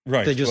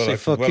 Right. They just say,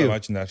 fuck you.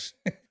 Imagine that.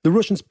 The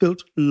Russians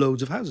built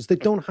loads of houses. They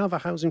don't have a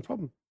housing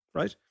problem,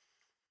 right?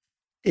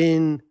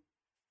 In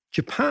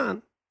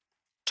Japan,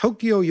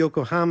 Tokyo,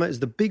 Yokohama is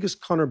the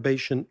biggest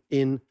conurbation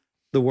in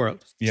the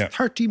world. Yeah.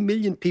 30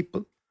 million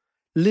people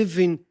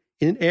living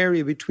in an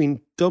area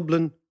between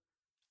Dublin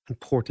and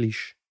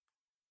Portlaoise.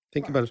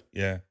 Think about it.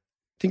 Yeah.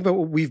 Think about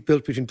what we've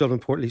built between Dublin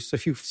and Portlaoise. A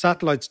few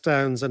satellite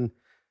towns and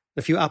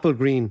a few Apple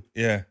Green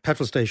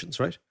petrol stations,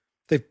 right?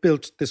 They've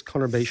built this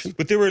conurbation.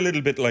 But they were a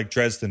little bit like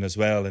Dresden as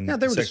well. Yeah,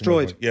 they were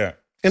destroyed. Yeah.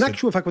 In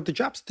actual fact, with the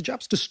Japs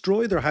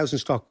destroy their housing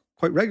stock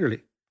quite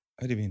regularly.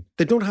 How do you mean?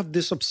 They don't have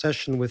this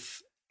obsession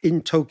with,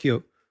 in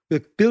Tokyo,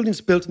 the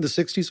buildings built in the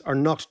 60s are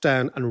knocked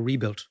down and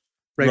rebuilt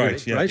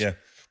regularly, right? Yeah.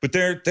 But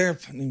they're,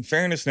 in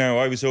fairness now,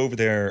 I was over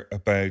there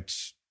about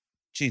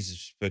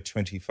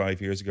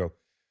 25 years ago.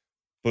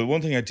 But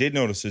one thing I did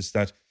notice is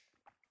that,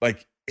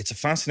 like, it's a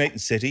fascinating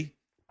city,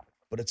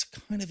 but it's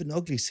kind of an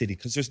ugly city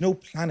because there's no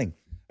planning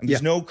and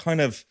there's no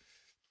kind of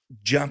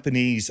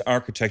Japanese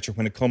architecture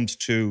when it comes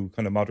to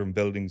kind of modern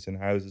buildings and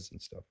houses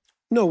and stuff.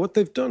 No, what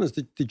they've done is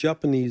the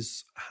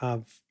Japanese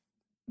have,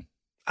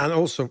 and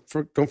also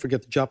don't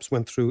forget the Japs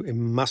went through a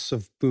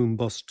massive boom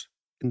bust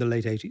in the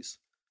late 80s.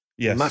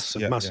 Yes.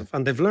 Massive. Yeah.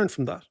 And they've learned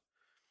from that.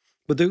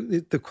 But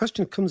the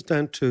question comes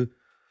down to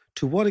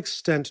what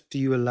extent do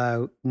you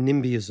allow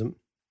NIMBYism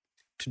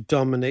to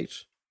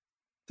dominate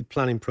the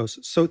planning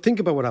process? So think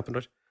about what happened,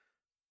 right?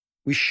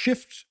 We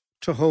shift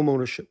to home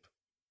ownership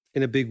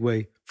in a big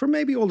way for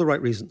maybe all the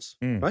right reasons,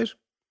 right?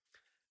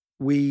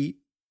 We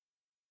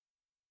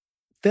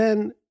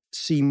then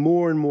see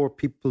more and more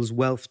people's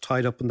wealth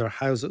tied up in their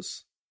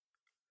houses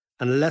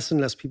and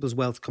less people's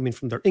wealth coming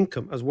from their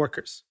income as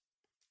workers.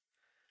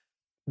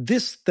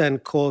 This then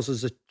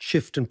causes a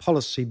shift in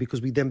policy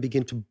because we then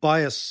begin to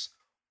bias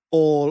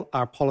all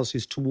our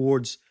policies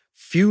towards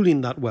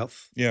fueling that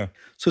wealth. Yeah.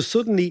 So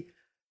suddenly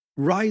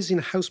rising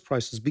house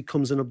prices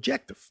becomes an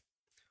objective.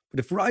 But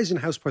if rising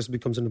house prices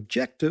becomes an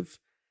objective,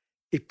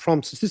 it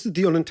prompts, this is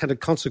the unintended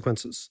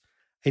consequences.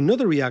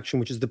 Another reaction,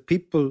 which is the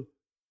people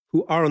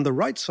who are on the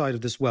right side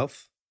of this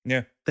wealth,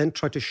 then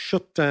try to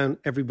shut down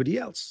everybody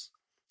else.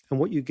 And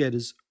what you get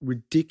is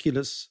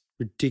ridiculous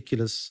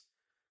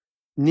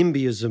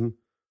NIMBYism,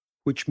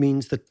 which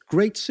means that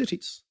great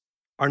cities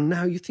are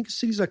now, you think of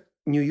cities like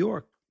New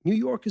York. New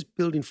York is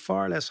building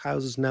far less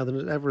houses now than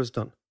it ever has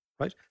done,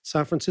 right?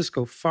 San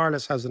Francisco, far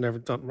less houses than ever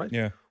done, right?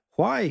 Yeah.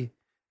 Why?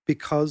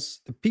 Because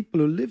the people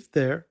who live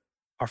there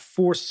are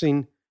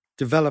forcing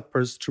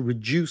developers to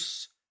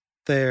reduce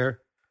their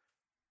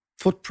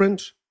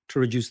footprint, to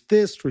reduce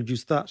this, to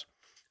reduce that.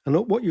 And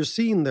what you're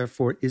seeing,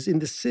 therefore, is in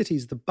the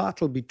cities, the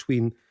battle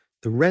between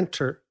the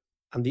renter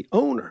and the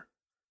owner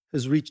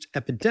has reached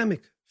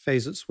epidemic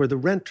phases where the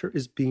renter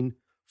is being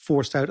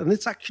forced out. And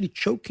it's actually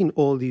choking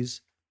all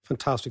these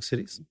fantastic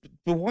cities.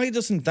 But why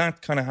doesn't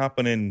that kind of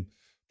happen in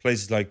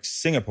places like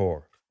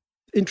Singapore?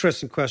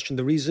 Interesting question.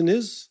 The reason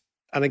is,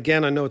 and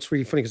again, I know it's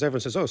really funny because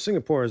everyone says, oh,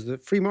 Singapore is the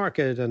free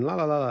market and la,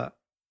 la, la, la.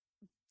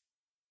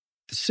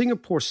 The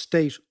Singapore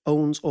state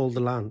owns all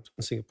the land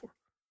in Singapore.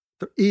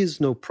 There is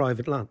no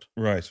private land.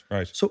 Right.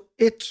 So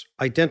it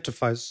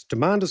identifies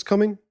demand is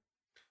coming.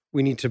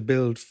 We need to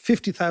build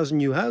 50,000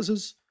 new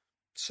houses,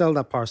 sell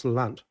that parcel of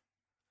land.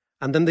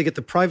 And then they get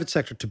the private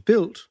sector to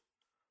build,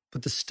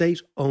 but the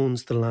state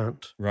owns the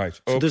land. Right.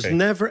 So there's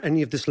never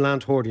any of this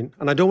land hoarding.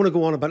 And I don't want to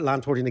go on about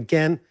land hoarding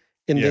again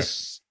in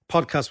this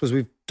podcast because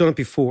we've done it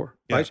before,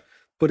 right?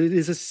 But it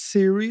is a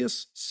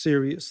serious,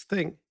 serious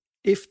thing.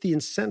 If the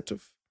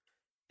incentive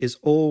is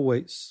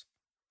always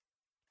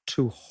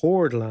to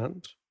hoard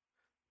land,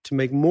 to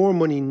make more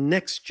money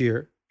next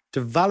year,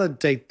 to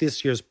validate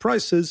this year's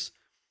prices,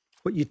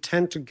 what you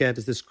tend to get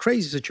is this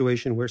crazy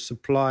situation where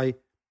supply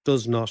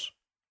does not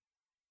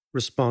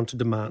respond to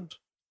demand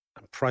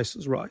and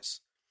prices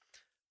rise.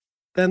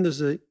 Then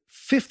there's a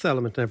fifth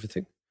element in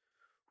everything,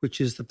 which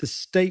is that the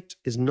state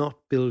is not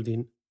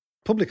building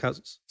public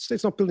houses. The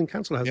state's not building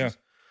council houses. Yeah.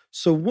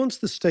 So once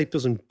the state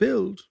doesn't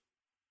build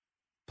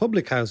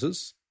public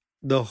houses,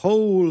 the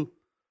whole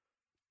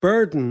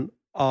burden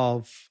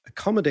of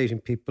accommodating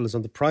people is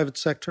on the private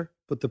sector,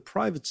 but the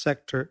private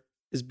sector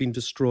is being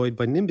destroyed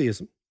by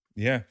NIMBYism.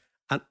 Yeah.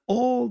 And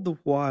all the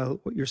while,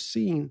 what you're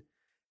seeing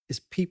is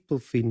people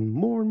feeling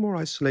more and more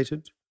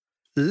isolated,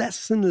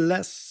 less and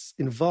less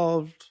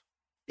involved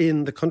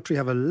in the country,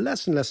 have a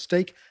less and less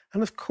stake.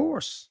 And of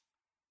course,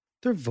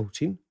 they're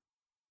voting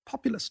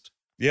populist.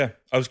 Yeah.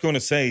 I was going to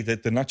say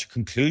that the natural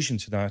conclusion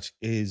to that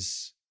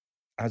is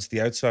adds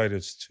the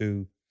outsiders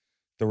to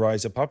the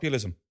rise of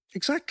populism.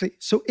 Exactly.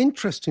 So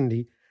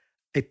interestingly,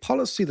 a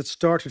policy that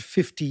started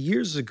 50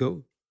 years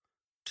ago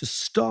to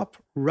stop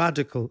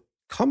radical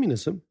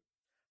communism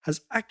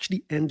has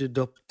actually ended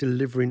up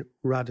delivering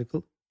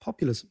radical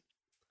populism.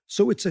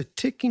 So it's a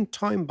ticking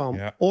time bomb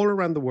all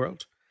around the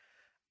world.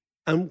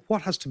 And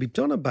what has to be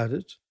done about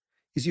it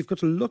is you've got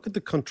to look at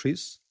the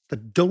countries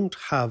that don't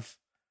have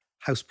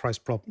house price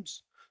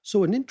problems.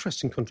 So an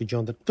interesting country,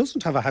 John, that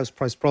doesn't have a house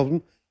price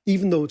problem,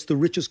 even though it's the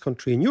richest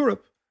country in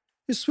Europe,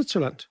 is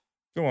Switzerland.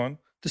 Go on.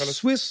 The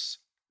Swiss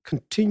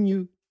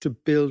continue to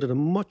build at a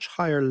much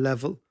higher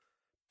level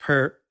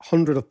per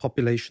 100 of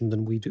population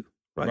than we do,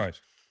 right?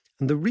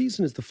 And the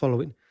reason is the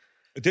following.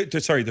 They're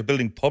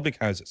building public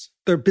houses.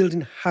 They're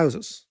building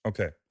houses.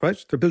 Okay.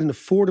 Right? They're building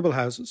affordable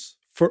houses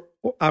for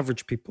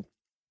average people.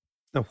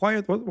 Now,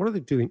 what are they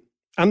doing?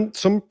 And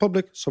some are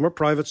public, some are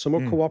private, some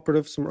are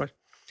cooperative, some are right.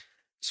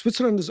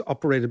 Switzerland is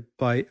operated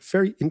by a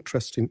very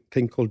interesting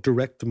thing called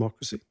direct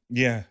democracy.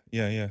 Yeah.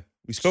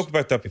 We spoke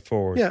about that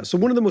before. Yeah, so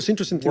one of the most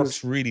interesting things... It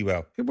works really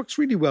well. It works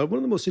really well. One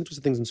of the most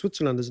interesting things in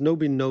Switzerland is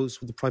nobody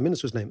knows what the Prime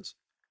Minister's name is.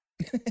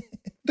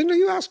 Then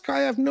you ask, I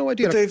have no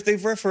idea. But they've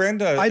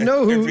referenda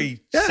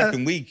every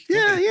second week.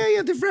 Yeah.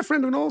 They've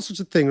referenda on all sorts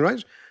of things,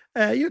 right?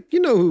 You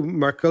know who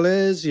Merkel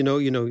is, you know,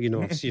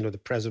 obviously, the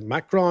President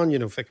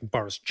Macron, fucking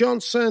Boris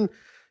Johnson,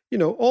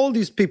 all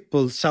these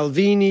people,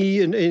 Salvini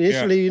in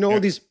Italy, all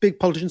these big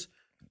politicians.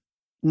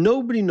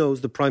 Nobody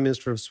knows the Prime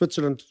Minister of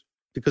Switzerland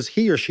because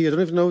he or she, I don't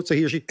even know it's a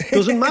he or she,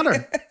 doesn't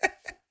matter.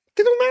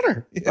 They don't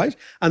matter, right?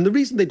 And the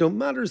reason they don't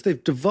matter is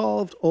they've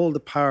devolved all the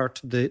power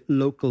to the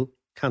local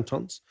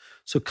cantons.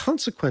 So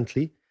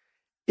consequently,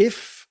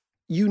 if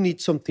you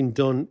need something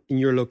done in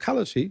your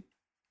locality,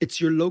 it's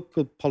your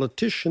local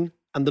politician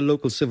and the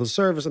local civil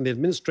service and the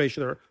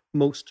administration that are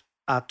most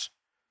at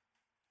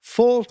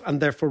fault and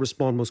therefore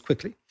respond most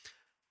quickly.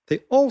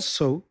 They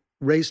also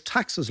raise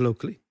taxes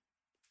locally,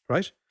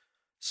 right?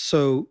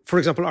 So, for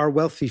example, our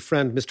wealthy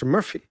friend, Mr.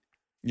 Murphy,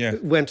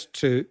 went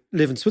to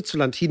live in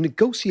Switzerland. He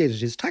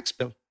negotiated his tax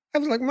bill. I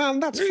was like,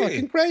 man, that's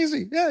fucking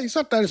crazy. Yeah, he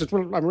sat down and said,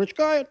 well, I'm a rich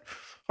guy.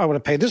 I want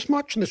to pay this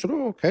much. And they said,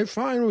 oh, okay,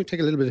 fine. We take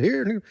a little bit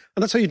here. And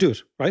that's how you do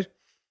it, right?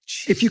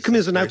 If you come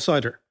as an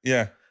outsider.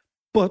 Yeah.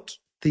 But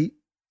the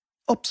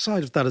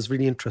upside of that is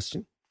really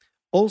interesting.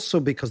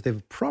 Also because they have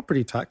a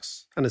property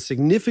tax and a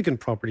significant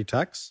property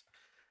tax,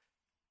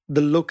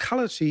 the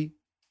locality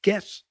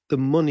get the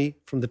money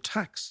from the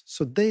tax.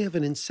 So they have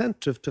an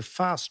incentive to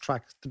fast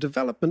track the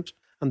development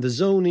and the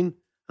zoning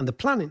and the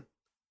planning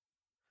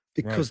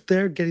because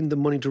they're getting the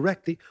money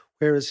directly.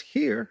 Whereas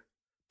here,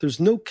 there's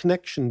no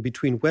connection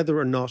between whether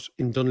or not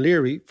in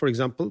Dunleary, for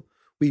example,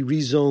 we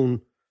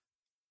rezone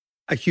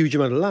a huge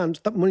amount of land.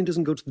 That money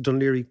doesn't go to the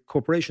Dunleary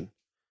Corporation.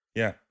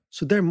 Yeah.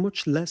 So they're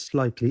much less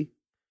likely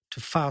to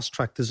fast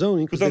track the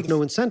zoning because there's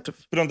no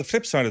incentive. But on the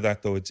flip side of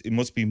that, though, it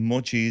must be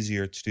much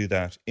easier to do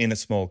that in a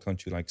small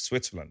country like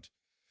Switzerland.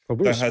 Well,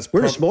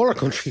 we're a smaller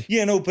country.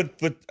 Yeah, no,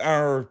 but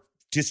our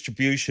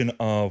distribution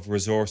of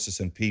resources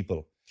and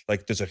people,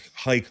 like there's a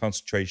high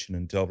concentration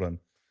in Dublin,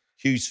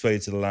 huge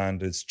swathes of the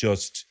land is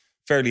just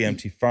fairly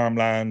empty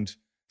farmland.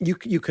 You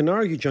can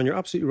argue, John, you're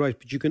absolutely right,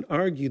 but you can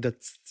argue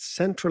that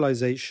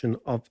centralisation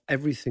of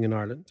everything in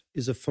Ireland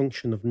is a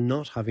function of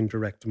not having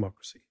direct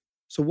democracy.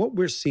 So what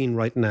we're seeing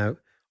right now,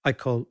 I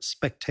call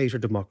spectator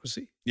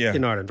democracy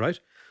in Ireland, right?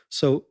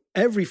 So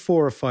every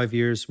 4 or 5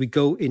 years, we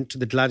go into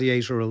the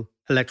gladiatorial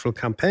electoral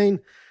campaign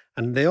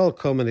and they all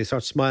come and they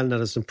start smiling at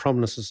us and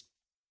promising us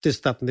this,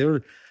 that and the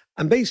other.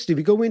 And basically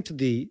we go into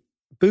the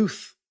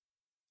booth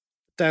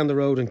down the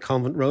road in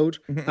Convent Road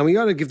and we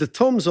either give the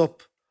thumbs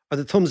up or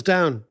the thumbs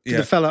down to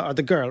the fella or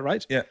the girl,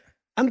 right? Yeah.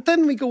 And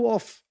then we go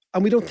off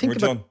and we don't think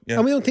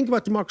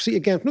about democracy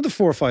again for another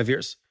 4 or 5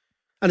 years.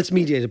 And it's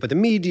mediated by the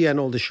media and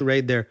all the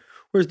charade there.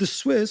 Whereas the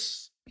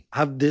Swiss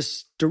have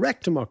this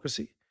direct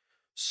democracy.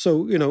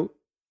 So,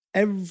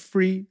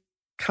 every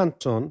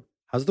canton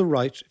has the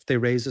right, if they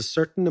raise a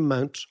certain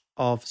amount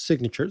of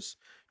signatures,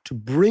 to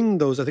bring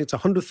those, I think it's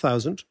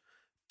 100,000,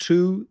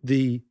 to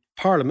the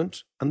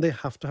parliament, and they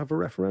have to have a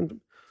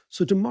referendum.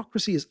 So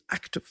democracy is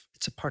active.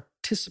 It's a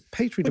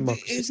participatory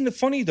democracy. Isn't it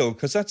funny, though?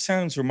 Because that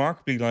sounds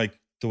remarkably like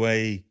the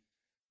way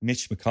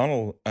Mitch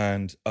McConnell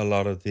and a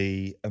lot of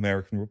the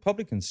American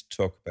Republicans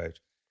talk about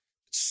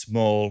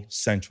small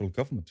central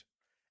government.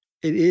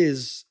 It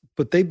is,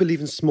 but they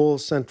believe in small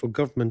central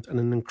government and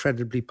an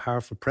incredibly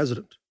powerful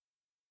president.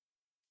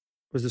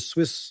 Whereas the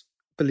Swiss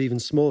believe in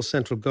small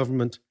central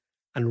government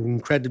and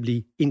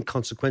incredibly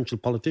inconsequential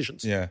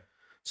politicians. Yeah.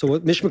 So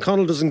what Mitch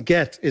McConnell doesn't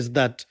get is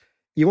that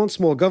you want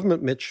small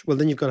government, Mitch, well,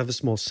 then you've got to have a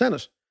small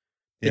Senate.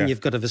 Then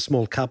you've got to have a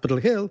small Capitol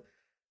Hill.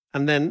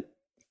 And then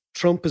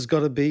Trump has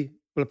got to be,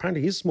 well,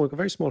 apparently he's got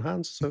very small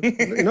hands. So,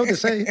 they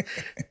say.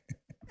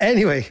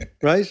 Anyway,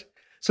 right?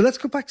 So let's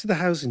go back to the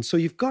housing. So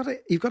you've got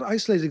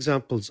isolated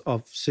examples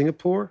of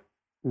Singapore,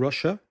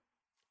 Russia,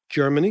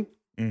 Germany,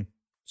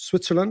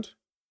 Switzerland,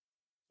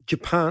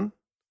 Japan,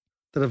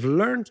 that have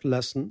learned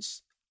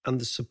lessons and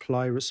the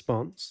supply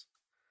response.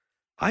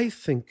 I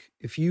think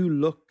if you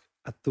look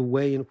at the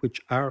way in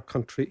which our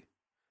country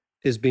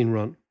is being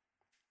run,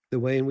 the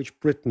way in which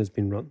Britain has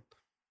been run,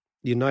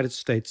 the United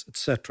States,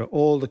 etc.,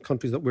 all the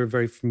countries that we're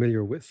very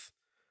familiar with,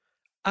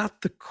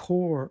 at the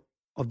core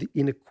of the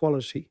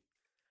inequality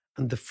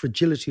and the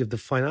fragility of the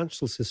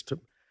financial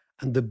system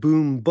and the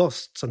boom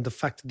busts and the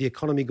fact that the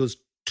economy goes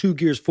 2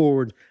 gears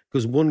forward,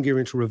 goes 1 gear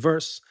into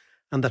reverse,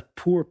 and that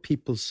poor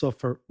people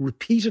suffer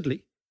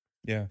repeatedly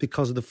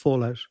because of the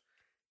fallout,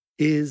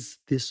 is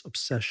this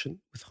obsession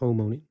with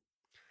home owning.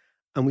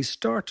 And we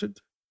started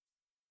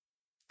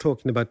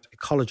talking about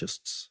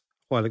ecologists a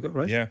while ago,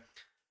 right? Yeah.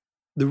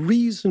 The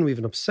reason we have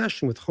an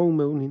obsession with home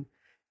owning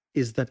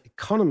is that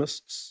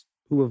economists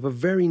who have a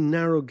very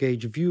narrow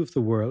gauge view of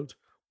the world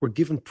were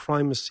given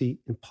primacy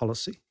in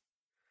policy.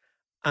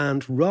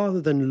 And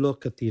rather than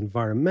look at the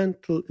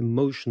environmental,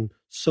 emotional,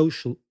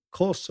 social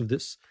costs of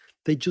this,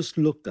 they just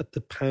looked at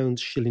the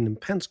pounds, shilling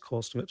and pence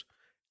cost of it.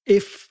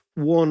 If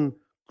one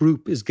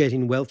group is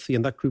getting wealthy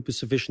and that group is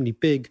sufficiently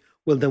big,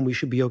 well, then we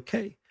should be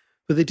okay.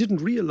 But they didn't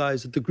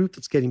realize that the group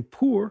that's getting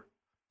poor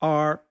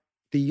are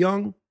the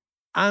young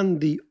and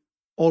the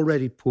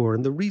already poor.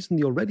 And the reason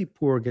the already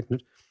poor are getting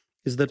it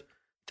is that,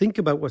 think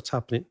about what's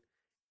happening.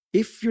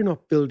 If you're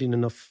not building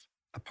enough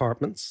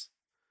apartments,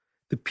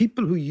 the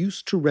people who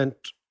used to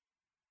rent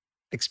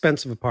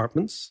expensive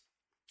apartments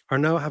are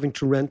now having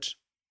to rent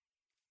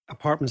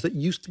apartments that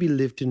used to be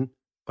lived in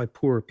by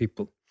poorer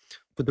people.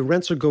 But the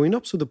rents are going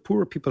up, so the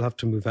poorer people have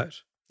to move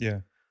out. Yeah.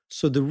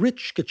 So the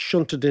rich get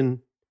shunted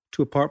in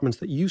to apartments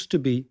that used to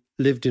be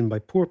lived in by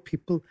poor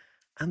people,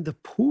 and the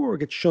poor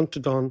get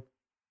shunted on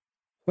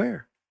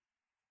where?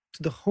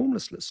 To the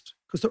homeless list,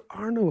 because there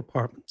are no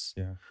apartments.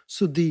 Yeah.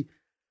 So the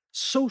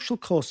social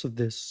costs of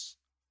this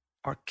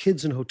are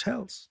kids in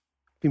hotels,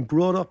 being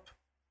brought up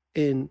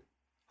in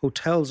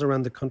hotels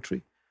around the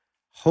country,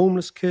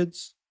 homeless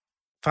kids,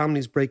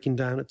 families breaking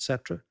down,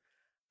 etc.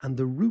 And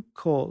the root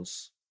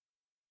cause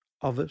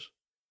of it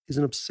is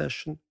an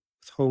obsession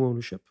with home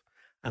ownership.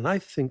 And I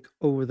think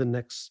over the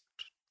next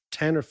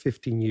 10 or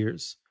 15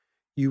 years,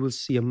 you will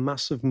see a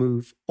massive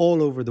move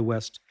all over the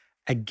West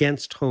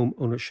against home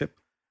ownership.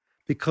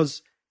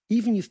 Because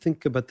even you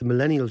think about the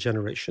millennial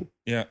generation,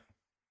 they're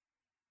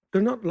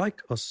not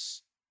like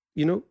us.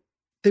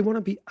 They want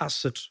to be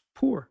asset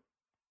poor.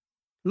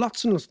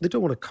 Lots and lots. They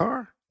don't want a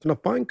car. They're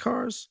not buying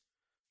cars.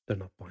 They're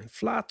not buying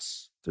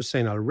flats. They're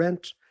saying, I'll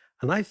rent.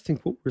 And I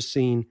think what we're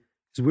seeing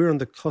is we're on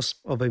the cusp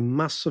of a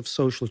massive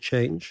social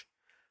change,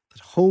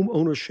 that home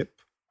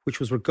ownership, which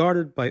was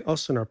regarded by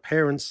us and our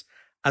parents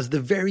as the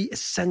very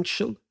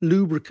essential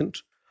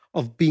lubricant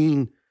of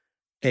being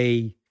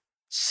a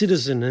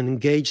citizen, an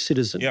engaged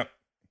citizen,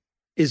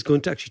 is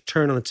going to actually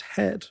turn on its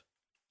head.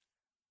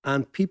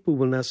 And people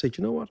will now say,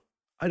 do you know what?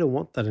 I don't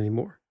want that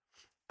anymore.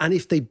 And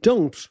if they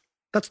don't,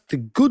 that's the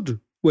good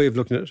way of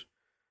looking at it.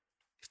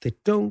 If they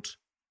don't,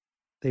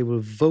 they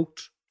will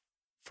vote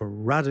for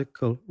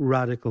radical,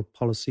 radical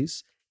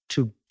policies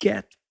to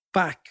get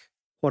back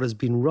what has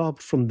been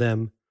robbed from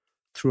them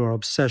through our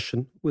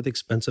obsession with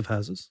expensive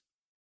houses.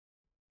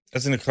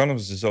 As an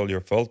economist, it's all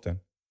your fault then.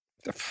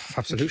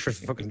 Absolutely.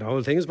 Fucking the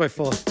whole thing is my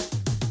fault.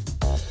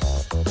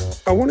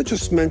 I want to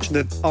just mention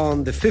that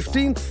on the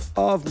 15th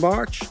of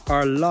March,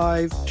 our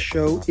live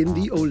show in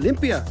the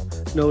Olympia,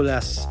 no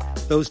less.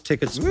 Those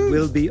tickets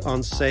will be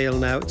on sale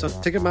now. It's on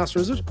Ticketmaster,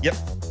 is it? Yep.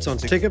 It's on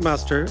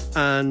Ticketmaster.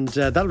 And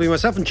that'll be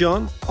myself and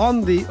John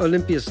on the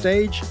Olympia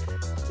stage.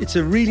 It's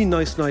a really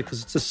nice night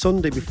because it's a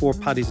Sunday before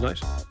Paddy's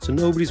night. So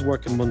nobody's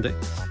working Monday.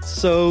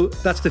 So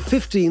that's the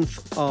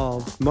 15th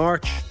of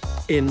March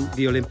in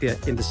the Olympia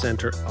in the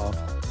centre of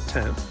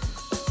town.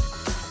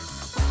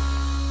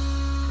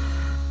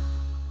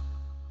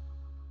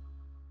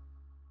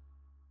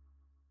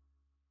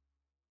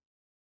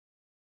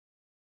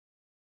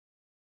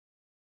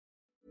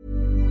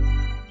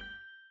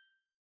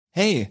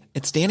 Hey,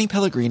 it's Danny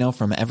Pellegrino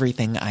from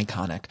Everything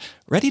Iconic.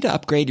 Ready to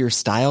upgrade your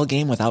style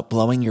game without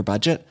blowing your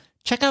budget?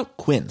 Check out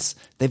Quince.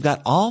 They've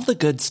got all the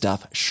good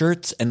stuff,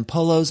 shirts and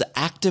polos,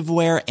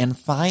 activewear, and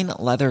fine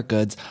leather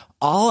goods,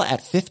 all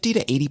at 50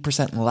 to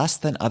 80% less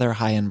than other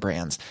high-end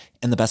brands.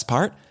 And the best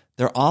part?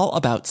 They're all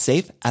about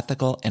safe,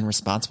 ethical, and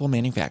responsible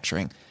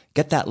manufacturing.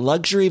 Get that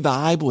luxury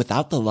vibe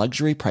without the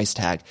luxury price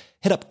tag.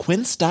 Hit up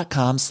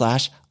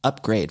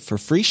quince.com/upgrade for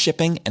free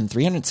shipping and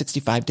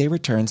 365-day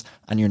returns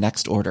on your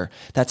next order.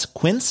 That's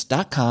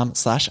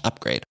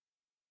quince.com/upgrade.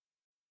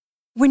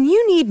 When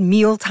you need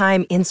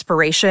mealtime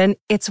inspiration,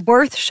 it's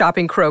worth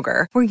shopping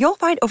Kroger, where you'll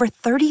find over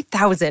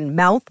 30,000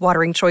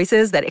 mouth-watering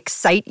choices that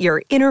excite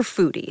your inner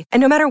foodie. And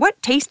no matter what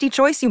tasty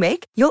choice you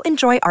make, you'll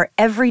enjoy our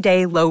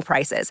everyday low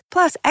prices,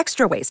 plus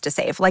extra ways to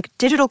save, like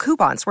digital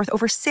coupons worth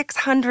over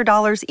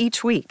 $600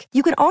 each week.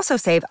 You can also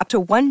save up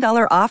to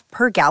 $1 off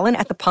per gallon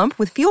at the pump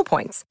with fuel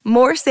points.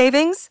 More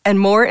savings and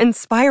more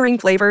inspiring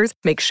flavors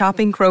make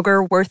shopping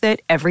Kroger worth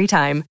it every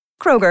time.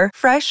 Kroger,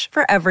 fresh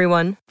for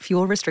everyone.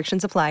 Fuel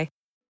restrictions apply.